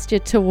going to gesture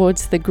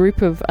towards the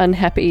group of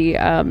unhappy,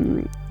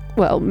 men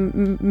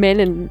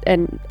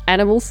and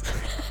animals.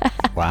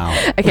 Wow.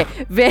 Okay,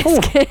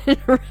 Vesk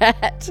and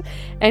rat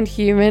and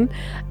human.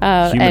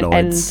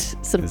 Humanoids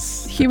and some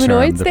is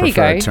humanoids. The There you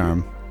go. preferred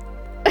term.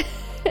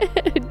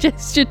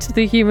 Gesture to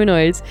the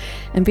humanoids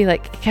and be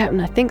like, Captain,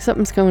 I think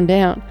something's going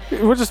down.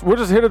 We're just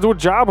here to do a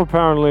job,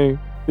 apparently.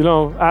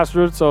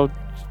 Astrid, so,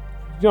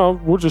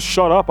 we'll just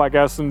shut up, I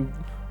guess, and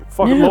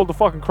fucking No. load the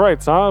fucking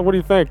crates, huh? What do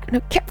you think? No,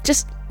 Cap,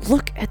 just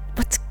look at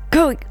what's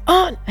going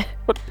on.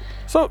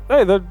 So,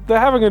 hey, they're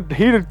having a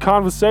heated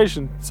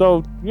conversation,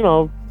 so,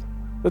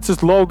 let's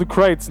just load the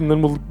crates and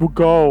then we'll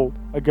go,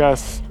 I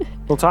guess.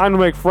 No time to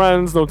make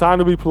friends, no time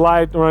to be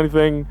polite or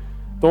anything.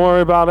 Don't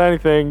worry about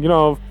anything,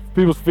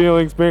 people's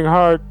feelings being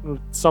hurt or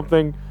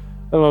something.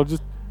 I don't know,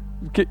 just,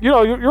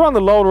 you're on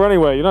the loader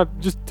anyway,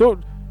 just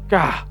don't,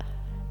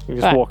 he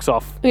just Right. walks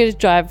off. I'm going to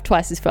drive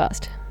twice as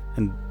fast.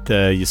 And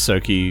the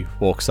Yosoki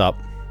walks up.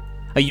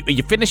 Are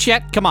you finished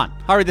yet? Come on,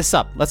 hurry this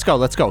up. Let's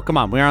go. Come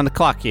on, we're on the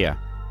clock here.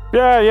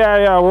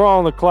 Yeah, we're all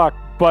on the clock,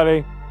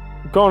 buddy.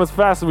 We're going as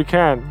fast as we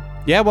can.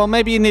 Yeah, well,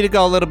 maybe you need to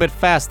go a little bit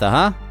faster,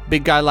 huh?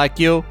 Big guy like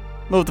you.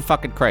 Move the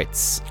fucking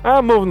crates.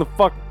 I'm moving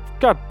the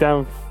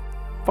goddamn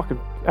fucking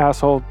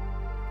asshole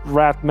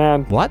rat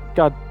man. What?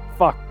 God,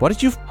 fuck. What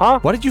did you... Huh?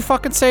 What did you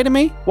fucking say to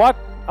me? What?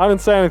 I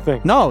didn't say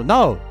anything.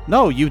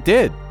 No, you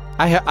did.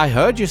 I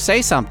heard you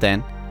say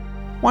something.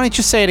 Why don't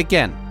you say it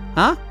again,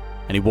 huh?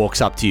 And he walks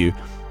up to you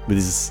with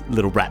his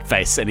little rat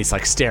face, and he's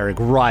like staring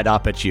right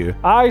up at you.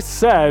 I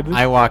said...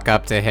 I walk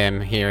up to him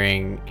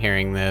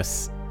hearing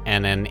this,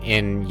 and then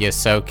in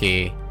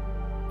Yosoki,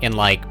 in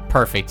like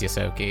perfect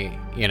Yosoki,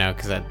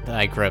 because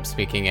I grew up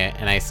speaking it,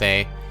 and I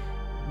say,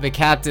 my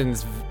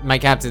captain's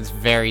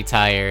very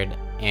tired,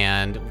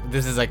 and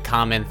this is a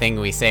common thing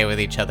we say with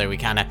each other. We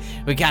kind of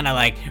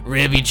like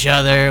rib each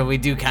other. We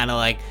do kind of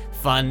like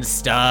fun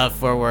stuff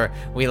where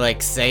we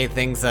like say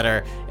things that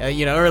are,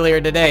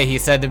 earlier today he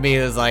said to me,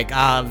 it was like,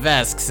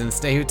 Vesks, and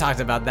who talked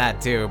about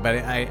that too, but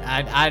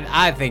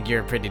I think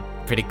you're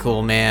pretty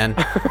cool, man.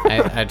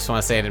 I just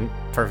want to say it in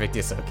perfect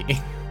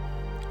Yosoki.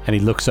 And he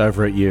looks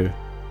over at you.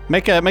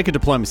 Make a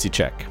diplomacy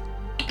check.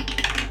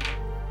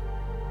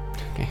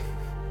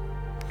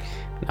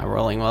 Not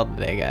rolling well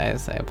today,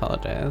 guys. I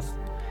apologize.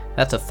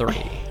 That's a 3.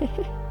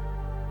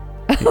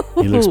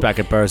 He looks back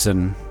at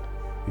Burson.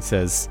 He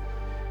says,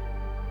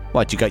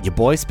 "What, you got your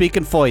boy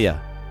speaking for you?"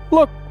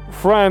 Look,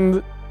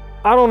 friend,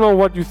 I don't know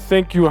what you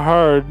think you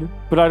heard,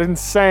 but I didn't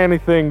say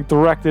anything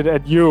directed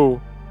at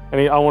you. And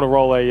I want to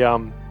roll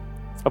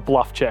a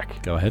bluff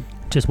check. Go ahead.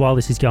 Just while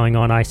this is going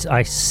on,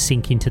 I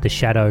sink into the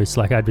shadows.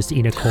 Like I'm just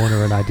in a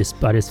corner, and I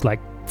just like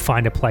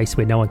find a place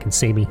where no one can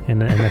see me,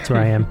 and that's where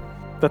I am.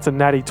 That's a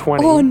natty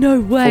 20. Oh, no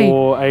way.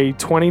 For a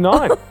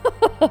 29.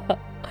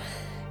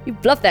 You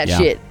bluffed that Yeah.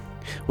 shit.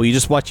 Well, you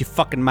just watch your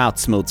fucking mouth,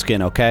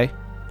 Smoothskin, okay?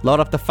 Load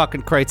up the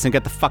fucking crates and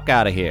get the fuck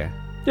out of here.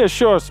 Yeah,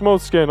 sure,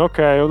 smooth skin.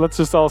 Okay, let's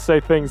just all say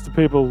things to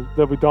people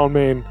that we don't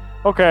mean.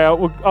 Okay,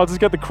 I'll just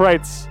get the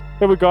crates.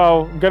 Here we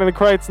go. I'm getting the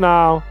crates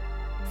now.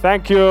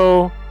 Thank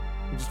you.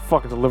 I'm just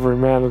fucking delivering,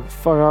 man.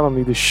 Fuck, I don't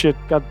need this shit.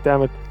 God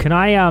damn it. Can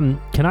I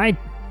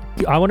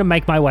want to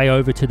make my way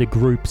over to the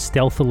group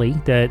stealthily,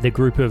 the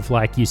group of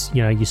like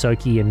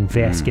Yusoki and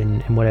Vesk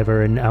and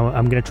whatever, and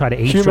I'm going to try to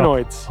eavesdrop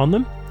Humanoids. on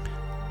them.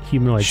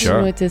 Humanoids. Sure.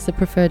 Humanoid is the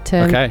preferred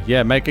term. Okay,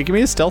 yeah, give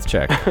me a stealth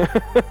check.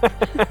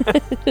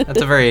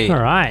 That's a very All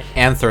right.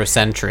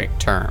 anthrocentric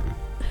term.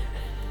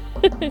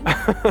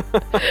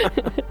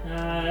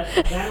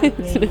 That would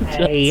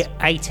be a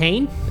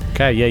 18.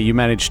 Okay, yeah, you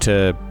manage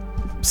to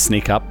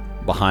sneak up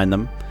behind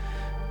them,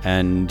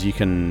 and you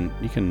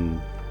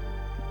can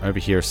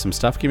overhear some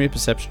stuff. Give me a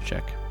perception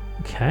check.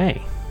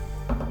 Okay.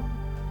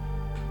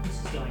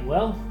 This is going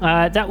well.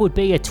 That would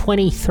be a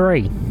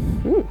 23.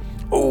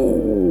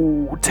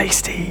 Ooh,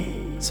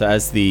 tasty. So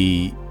as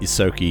the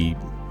Isoki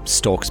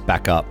stalks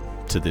back up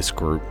to this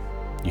group,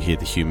 you hear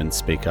the humans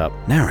speak up.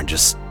 Naren,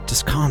 just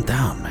calm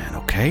down, man,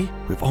 okay?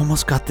 We've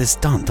almost got this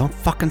done. Don't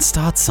fucking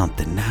start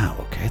something now,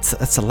 okay?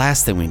 That's the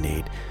last thing we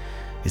need,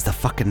 is the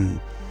fucking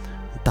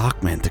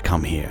Darkman to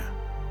come here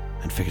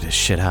and figure this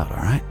shit out, all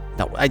right?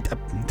 No,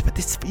 but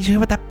this, you hear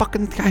what that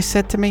fucking guy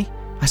said to me?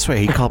 I swear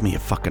he called me a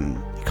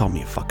fucking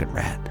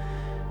rat.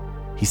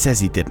 He says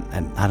he didn't,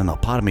 and I don't know,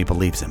 part of me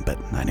believes him, but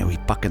I know he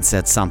fucking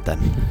said something.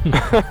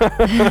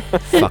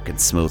 Fucking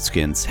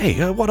smoothskins.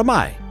 Hey, what am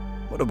I?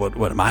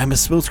 What am I? I'm a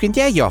smoothskin?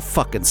 Yeah, you're a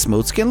fucking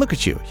smoothskin. Look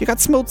at you. You got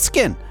smooth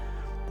skin.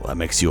 Well, that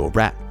makes you a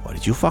rat. What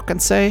did you fucking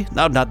say?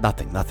 No,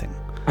 nothing. Can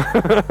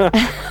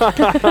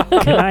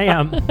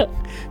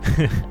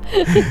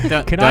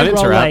I Don't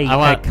roll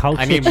interrupt. a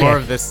culture I need check? more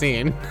of this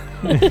scene.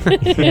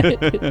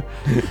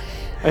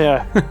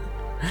 Yeah.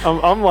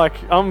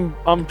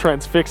 I'm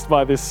transfixed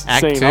by this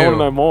Act scene. 2. I want to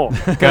know more.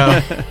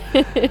 Go.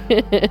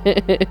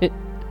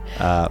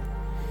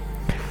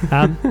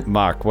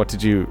 Mark, what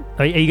did you...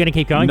 Are you going to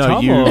keep going, No,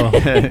 Tom? you, Or?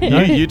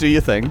 you do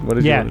your thing. What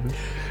did Yeah. you...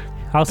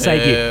 I'll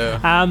save you.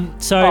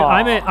 So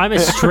I'm a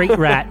street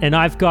rat, and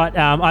I've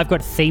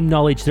got theme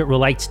knowledge that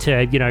relates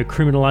to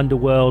criminal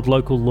underworld,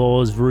 local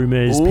laws,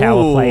 rumors,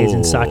 power plays,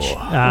 and such.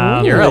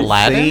 You're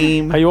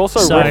Aladdin? Are you also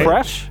So-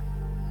 refresh?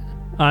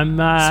 I'm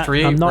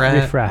Street I'm not rat.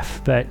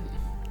 riffraff, but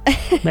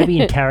maybe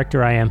in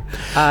character I am.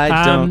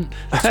 I don't...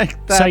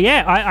 So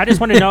yeah, I just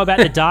want to know about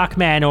the Dark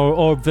Man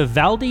or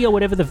Vivaldi or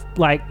whatever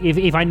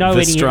if I know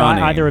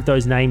Vestrani. either of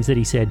those names that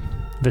he said.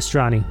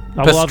 Vestrani.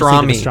 Oh, well, obviously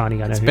Pastrami. the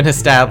Vestrani, I know It's who been it is.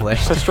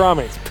 established.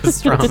 Pastrami.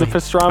 It's the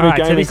Pastrami All right,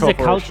 so Gaming this is a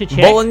Corporation. culture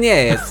check.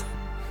 Bolognese.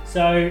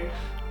 So,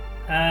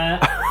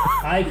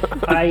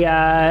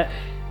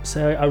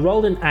 so I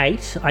rolled an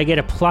 8. I get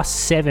a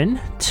 +7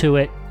 to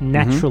it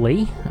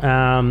naturally.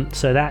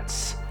 So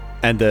that's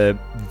And the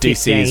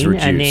DC is 15,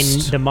 reduced. and then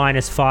the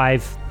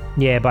 -5.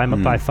 Yeah, by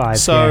 5.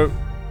 So... yeah.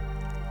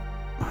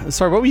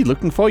 Sorry, what were you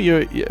looking for?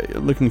 You're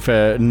looking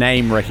for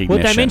name recognition.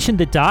 Well, they mentioned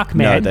the Dark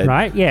Man,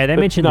 right? Yeah, they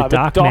mentioned the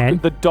Dark Man.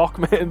 The Dark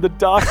Man. The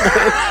Dark Man.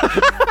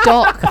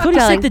 Doc. I thought he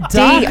said the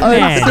Dark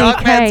Man.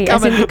 D-O-C-K,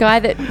 as in the guy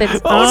that's...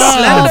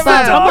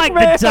 I'm like,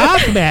 the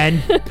Dark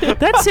Man?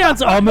 That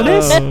sounds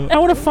ominous. I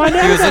want to find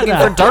out He was about looking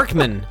that. for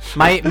Darkman,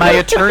 my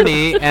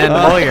attorney and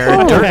lawyer,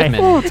 Darkman.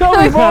 Oh, tell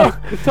me more.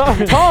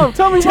 Tom,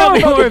 tell me Tell more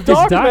me about more the of this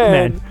Dark Dark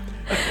Man. Man.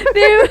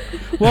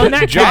 Well, in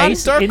that John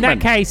case,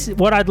 Darkman.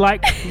 what I'd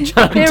like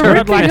They're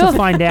ripping to off.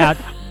 find out.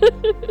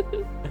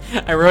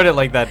 I wrote it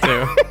like that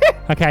too.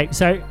 Okay,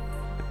 so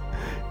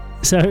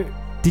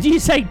did you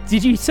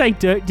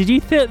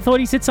thought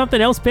he said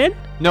something else, Ben?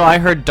 No, I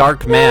heard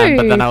Dark Man,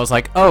 but No. then I was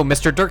like, oh,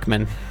 Mr.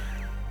 Dirkman.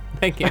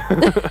 Thank you.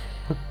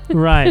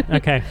 Right.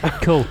 Okay.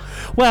 Cool.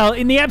 Well,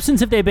 in the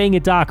absence of there being a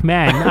Dark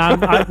Man,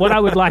 what I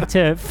would like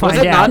to find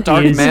it out not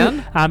Dark is,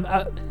 Man?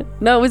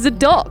 No, it was a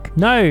doc.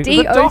 No.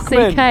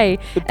 D-O-C-K.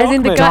 The As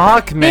in the Dockman.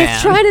 guy... Dockman. They're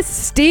trying to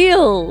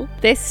steal.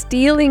 They're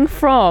stealing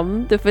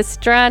from the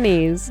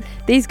Vestranis.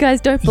 These guys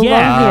don't belong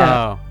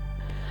Yeah.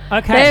 Oh.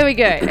 Okay. here. There we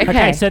go. Okay.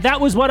 Okay, so that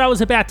was what I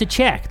was about to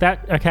check.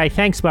 Okay,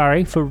 thanks,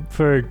 Murray, for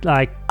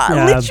like.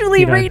 I'm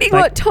literally reading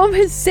like- what Tom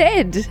has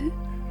said.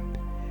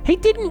 He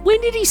didn't.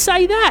 When did he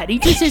say that? He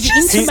just has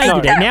just-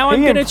 intimated it. Now I'm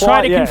He going to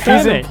try to implied- yeah, confirm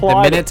he's it. The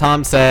implied minute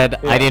Tom said,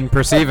 I didn't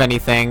perceive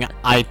anything,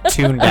 I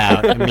tuned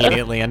out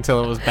immediately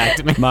until it was back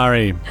to me.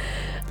 Mari,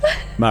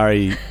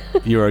 Mari,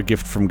 you're a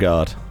gift from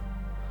God.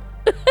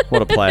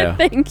 What a player.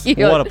 Thank you.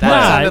 What a player.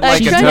 That sounded like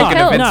she's a trying to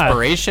token of help.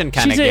 inspiration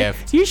kind of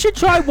gift. You should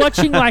try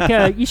watching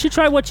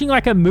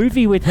like a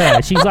movie with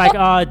her. She's like,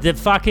 oh,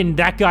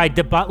 that guy,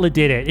 the butler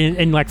did it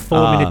in like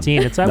 4 minutes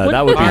in. It's like, no, what,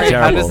 that would be Mari,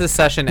 terrible. how does this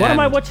session what end? am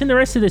I watching the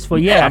rest of this for?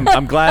 Yeah.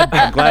 I'm glad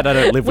I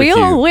don't live We with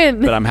you. all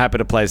win. But I'm happy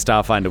to play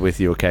Starfinder with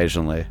you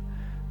occasionally.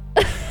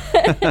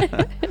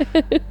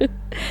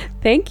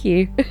 Thank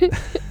you.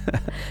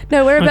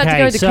 No, we're about to Okay,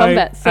 go into so,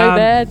 combat so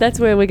bad. That's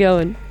where we're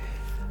going.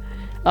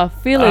 I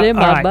feel it in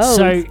my bones.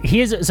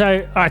 So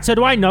all right. So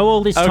do I know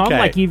all this, Tom? Okay,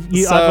 Like I've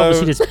so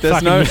obviously just there's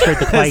fucking no- misread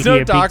the play there's no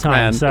here big Dark time.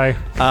 Man. So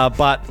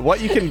But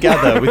what you can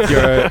gather with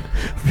your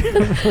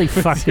really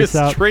fucked this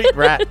up. street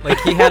rat.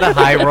 Like he had a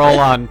high roll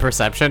on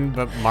perception,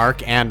 but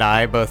Mark and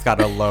I both got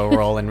a low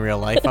roll in real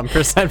life on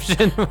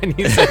perception when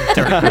you said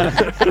Dark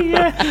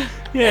Man.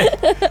 Yeah.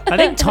 I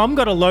think Tom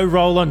got a low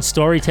roll on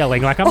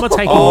storytelling. Like I'm not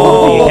taking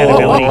all the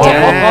accountability.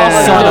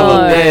 damn. Son of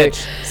no. a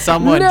bitch.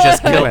 Someone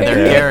just killed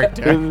their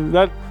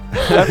character.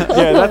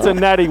 That's a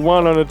natty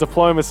 1 on a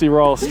diplomacy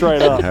roll,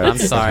 straight up. I'm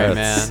sorry,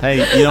 man. Hey,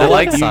 you know I what?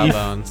 like You-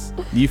 Sawbones.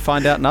 you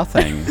find out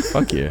nothing.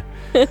 Fuck you.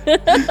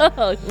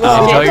 Oh,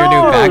 Enjoy your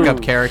new no. backup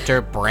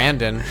character,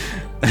 Brandon.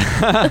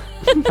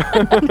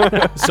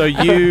 So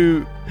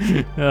you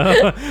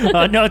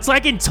Oh no, it's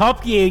like in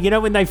Top Gear, you know,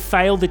 when they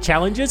fail the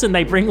challenges and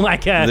they bring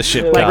like a the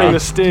shit Like car. the you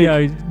stick.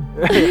 know,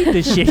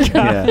 the shit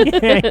car. Yeah.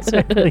 Yeah,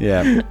 exactly.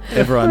 Yeah,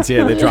 everyone's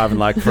they're driving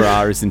like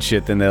Ferraris and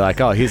shit. Then they're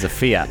like, oh, here's a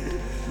Fiat.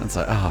 And it's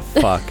like, oh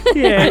fuck.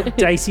 Yeah,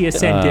 Dacia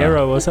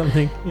Sandero or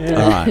something.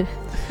 Yeah. All right.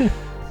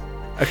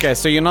 Okay,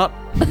 so you're not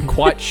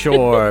quite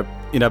sure,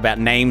 about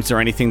names or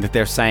anything that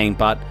they're saying,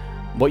 but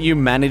what you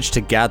manage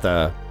to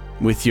gather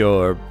with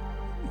your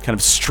kind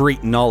of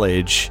street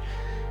knowledge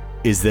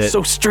is that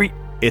So street.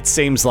 it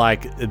seems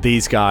like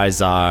these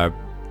guys are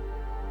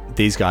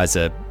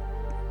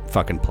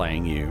fucking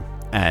playing you,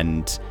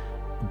 and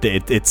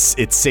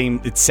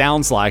it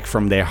sounds like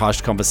from their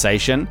hushed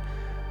conversation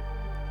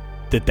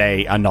that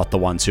they are not the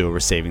ones who are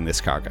receiving this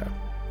cargo.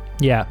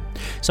 Yeah.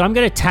 So I'm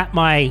going to tap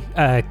my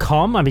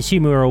comm. I'm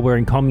assuming we're all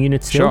wearing comm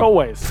units still. Sure.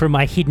 Always. From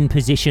my hidden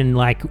position,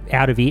 like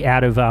out of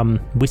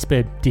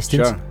whisper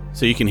distance.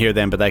 So you can hear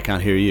them, but they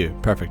can't hear you.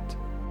 Perfect.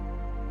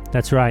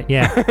 That's right.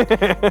 Yeah.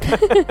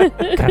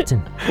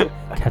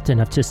 Captain,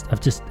 I've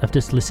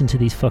just listened to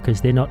these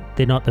fuckers.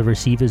 They're not the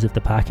receivers of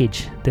the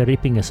package. They're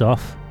ripping us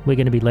off. We're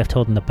going to be left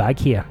holding the bag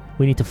here.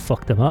 We need to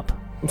fuck them up.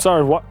 I'm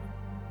sorry, what?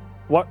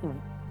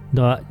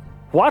 No,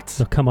 What?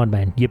 no, come on,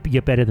 man.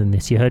 You're better than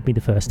this. You heard me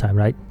the first time,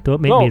 right?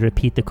 Don't make No. me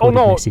repeat the Oh coded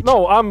no, message.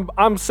 no,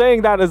 I'm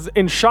saying that as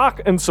in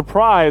shock and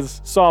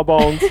surprise,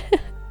 Sawbones.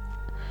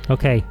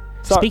 Okay.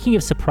 So- Speaking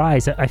of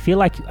surprise, I feel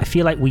like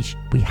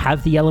we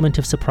have the element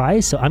of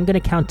surprise. So I'm gonna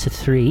count to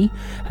 3,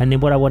 and then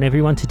what I want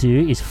everyone to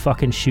do is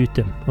fucking shoot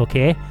them.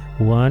 Okay?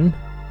 1,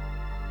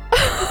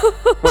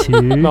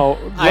 2. No,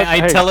 I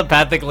hey,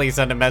 telepathically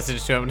sent a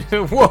message to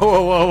him.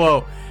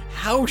 Whoa.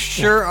 How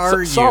sure are you?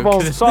 'Cause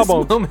Sawbones, at this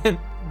Sawbones. moment,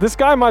 this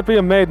guy might be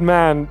a made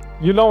man.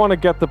 You don't want to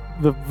get the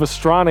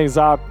Vestranis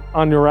out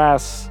on your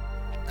ass.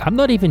 I'm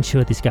not even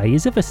sure this guy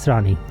is a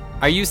Vestrani.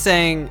 are you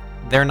saying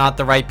they're not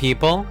the right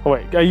people? Oh,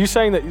 wait, are you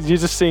saying that you're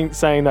just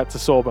saying that to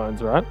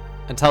Sawbones, right?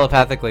 And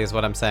telepathically is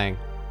what I'm saying.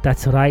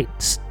 That's right,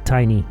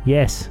 Tiny.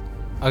 Yes.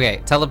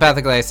 Okay,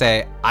 telepathically I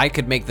say, I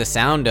could make the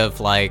sound of,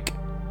 like,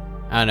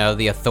 I don't know,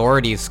 the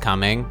authorities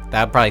coming.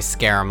 That would probably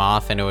scare them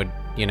off, and it would,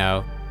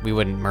 we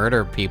wouldn't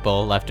murder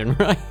people left and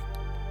right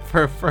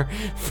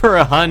for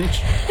a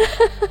hunch.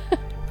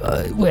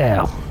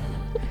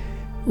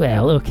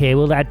 Well, okay.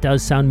 Well, that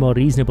does sound more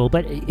reasonable.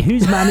 But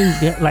who's manning?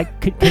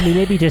 Can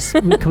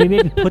we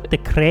maybe put the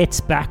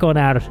crates back on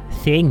our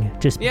thing,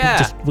 just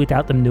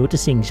without them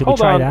noticing? Should we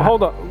try that?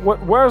 Hold on.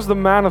 Where's the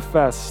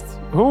manifest?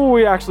 Who are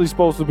we actually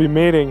supposed to be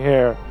meeting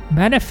here?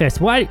 Manifest.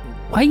 Why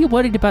are you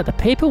worried about the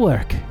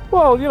paperwork?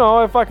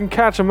 Well, if I can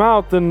catch him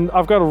out, then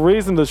I've got a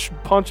reason to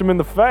punch him in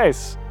the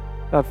face.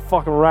 That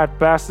fucking rat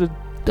bastard.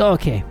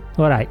 Okay.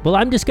 All right. Well,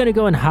 I'm just going to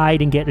go and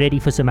hide and get ready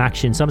for some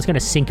action. So I'm just going to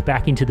sink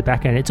back into the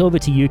background. It's over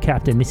to you,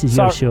 Captain. This is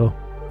your show.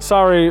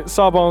 Sorry,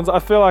 Sawbones. I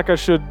feel like I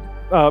should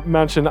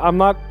mention I'm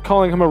not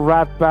calling him a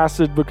rat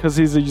bastard because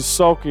he's a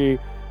Yusoki.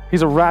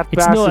 He's a rat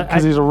bastard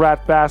because he's a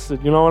rat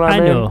bastard. You know what I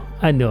mean?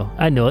 I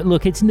know.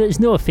 Look, there's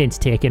no offense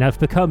taken. I've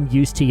become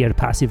used to your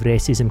passive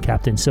racism,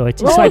 Captain. So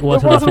it's like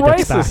water off a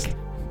duck's back.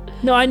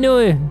 No, I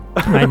know.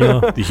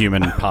 The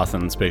human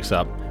Pathan speaks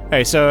up.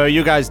 Hey, so are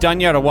you guys done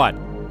yet or what?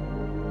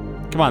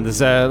 Come on,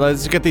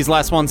 let's get these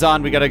last ones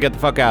on. We gotta get the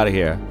fuck out of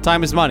here.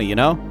 Time is money,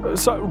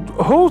 So,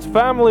 whose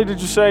family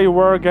did you say you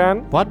were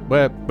again? What?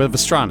 We're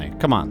Vestrani.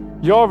 Come on.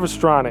 You're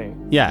Vestrani.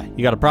 Yeah,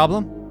 you got a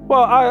problem?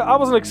 Well, I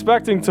wasn't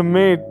expecting to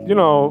meet,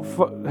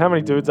 how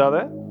many dudes are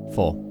there?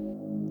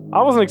 4.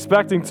 I wasn't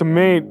expecting to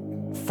meet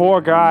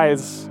 4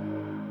 guys.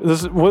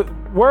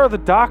 Where are the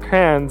dock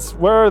hands?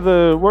 Where are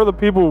the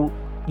people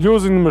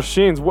using the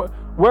machines?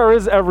 Where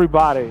is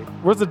everybody?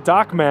 Where's the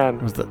dock man?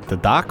 Was the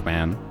dock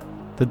man?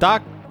 The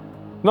dock?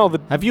 No,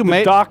 the Have you the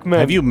made? dock man.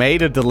 Have you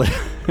made a delivery?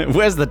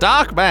 Where's the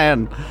dock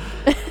man?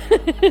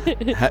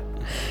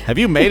 Have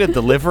you made a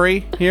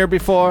delivery here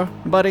before,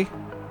 buddy?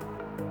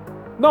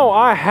 No,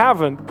 I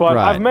haven't, but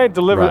Right, I've made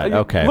delivery. right,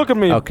 okay, Look at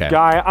me, okay.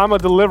 guy. I'm a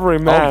delivery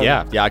man. Oh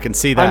yeah, I can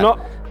see that. I know.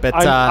 But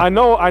I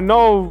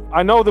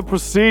know the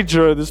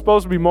procedure. There's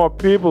supposed to be more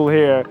people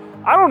here.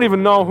 I don't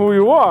even know who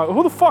you are.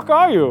 Who the fuck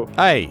are you?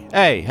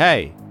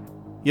 Hey.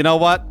 You know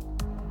what?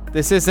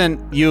 This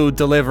isn't you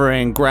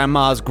delivering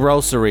grandma's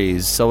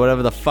groceries, so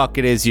whatever the fuck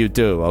it is you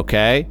do,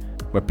 okay?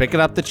 We're picking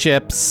up the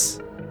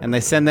chips, and they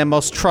send their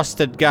most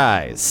trusted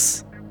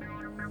guys.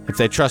 If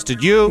they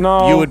trusted you,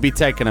 No. you would be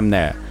taking them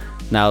there.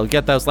 Now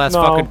get those last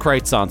No. fucking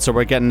crates on, so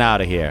we're getting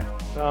out of here.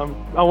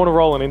 I want to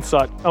roll an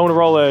insight. I want to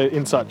roll an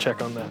insight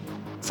check on that.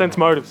 Sense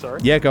motive,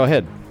 sorry. Yeah, go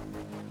ahead.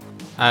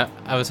 I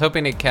was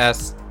hoping to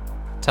cast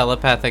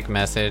telepathic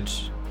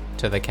message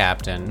to the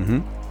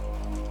captain.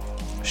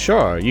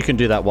 Sure, you can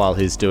do that while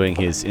he's doing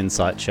his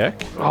insight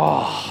check.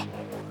 Oh,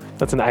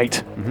 that's an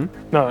 8.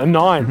 No, a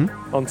 9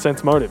 on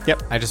sense motive.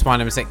 Yep. I just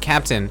wanted him to say,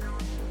 Captain,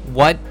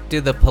 what do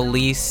the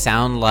police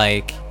sound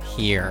like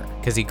here?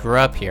 Because he grew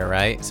up here,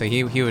 right? So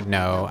he would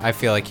know. I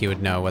feel like he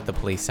would know what the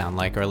police sound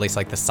like, or at least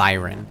like the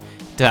siren.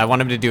 I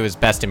want him to do his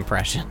best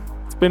impression.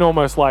 It's been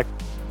almost like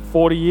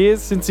 40 years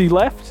since he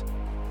left.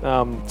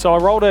 So I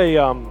rolled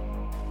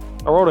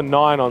a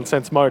 9 on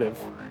sense motive.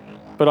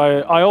 But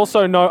I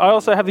also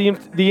have the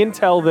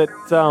intel that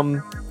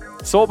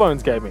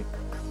Sawbones gave me.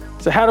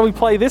 So how do we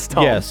play this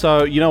time? Yeah,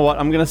 so you know what?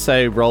 I'm going to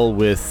say roll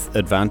with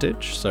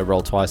advantage. So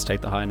roll twice,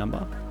 take the high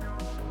number.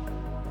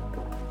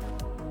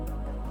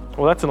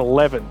 Well, that's an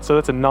 11, so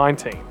that's a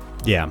 19.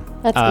 Yeah.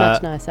 That's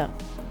much nicer.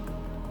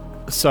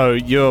 So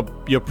you're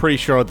pretty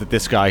sure that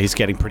this guy is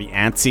getting pretty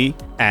antsy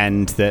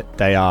and that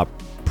they are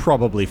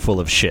probably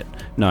full of shit,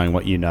 knowing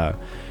what you know.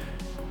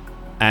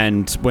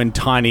 And when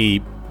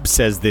Tiny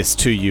says this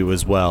to you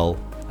as well,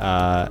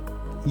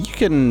 you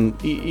can,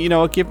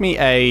 give me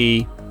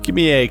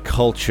a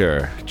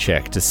culture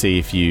check to see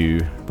if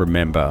you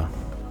remember.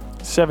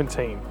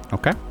 17.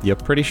 Okay, you're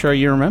pretty sure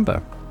you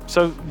remember.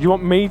 So you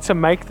want me to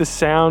make the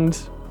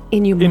sound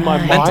In your in my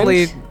mind. mind?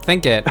 Mentally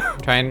think it.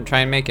 Try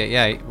and make it.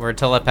 Yeah, we're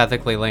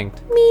telepathically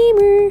linked.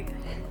 Memer.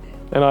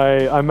 And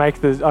I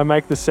make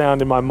the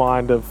sound in my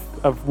mind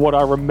of what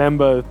I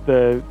remember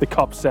the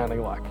cops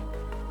sounding like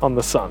on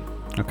the sun.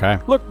 Okay.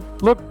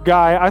 Look,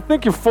 guy, I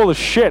think you're full of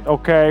shit,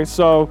 okay?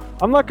 So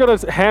I'm not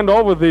gonna hand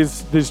over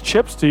these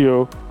chips to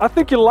you. I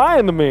think you're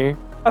lying to me.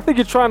 I think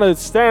you're trying to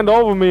stand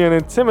over me and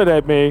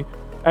intimidate me.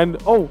 And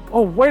oh,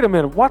 wait a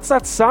minute. What's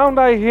that sound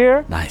I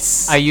hear?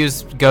 Nice. I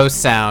use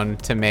ghost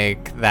sound to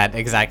make that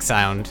exact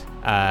sound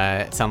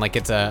sound like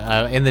it's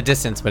in the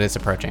distance, but it's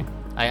approaching.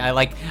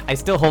 I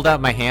still hold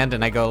out my hand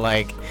and I go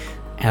like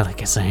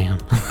Alec, I am,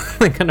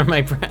 like under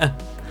my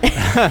breath.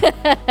 Out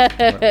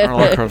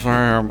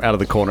of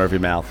the corner of your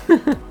mouth.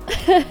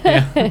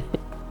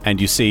 And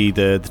you see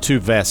the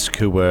two Vesk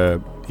who were,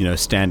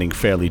 standing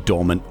fairly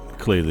dormant.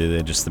 Clearly,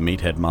 they're just the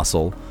meathead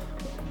muscle.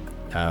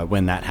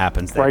 When that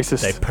happens,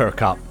 they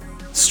perk up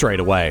straight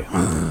away.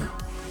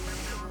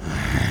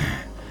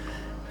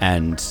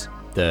 And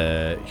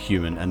the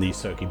human and the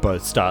Ysoki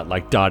both start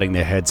darting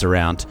their heads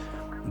around.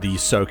 The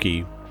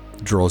Ysoki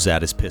draws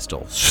out his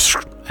pistol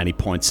and he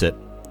points it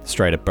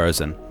straight at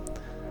Burzin.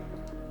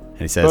 And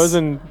he says,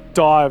 Burzin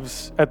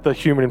dives at the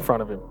human in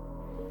front of him.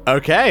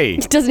 Okay.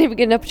 He doesn't even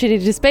get an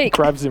opportunity to speak.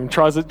 Grabs him,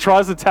 tries to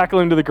tackle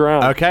him to the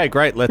ground. Okay,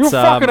 great. Let's You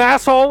fucking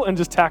asshole! And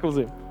just tackles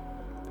him.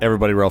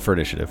 everybody roll for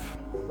initiative.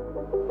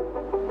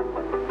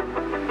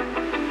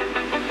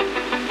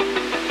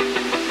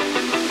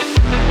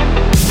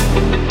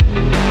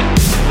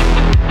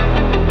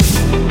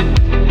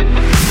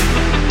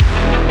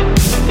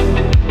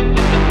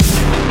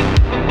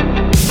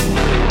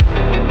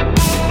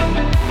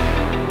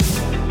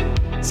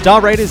 Star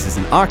Raiders is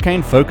an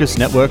Arcane Focus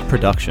Network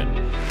production.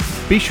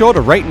 Be sure to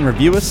rate and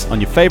review us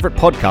on your favorite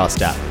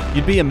podcast app.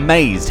 You'd be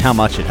amazed how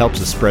much it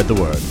helps us spread the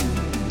word.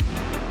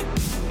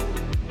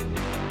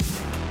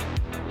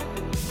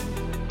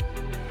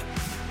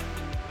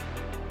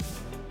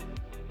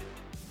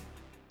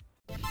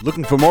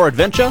 Looking for more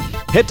adventure?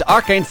 Head to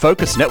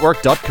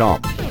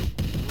arcanefocusnetwork.com.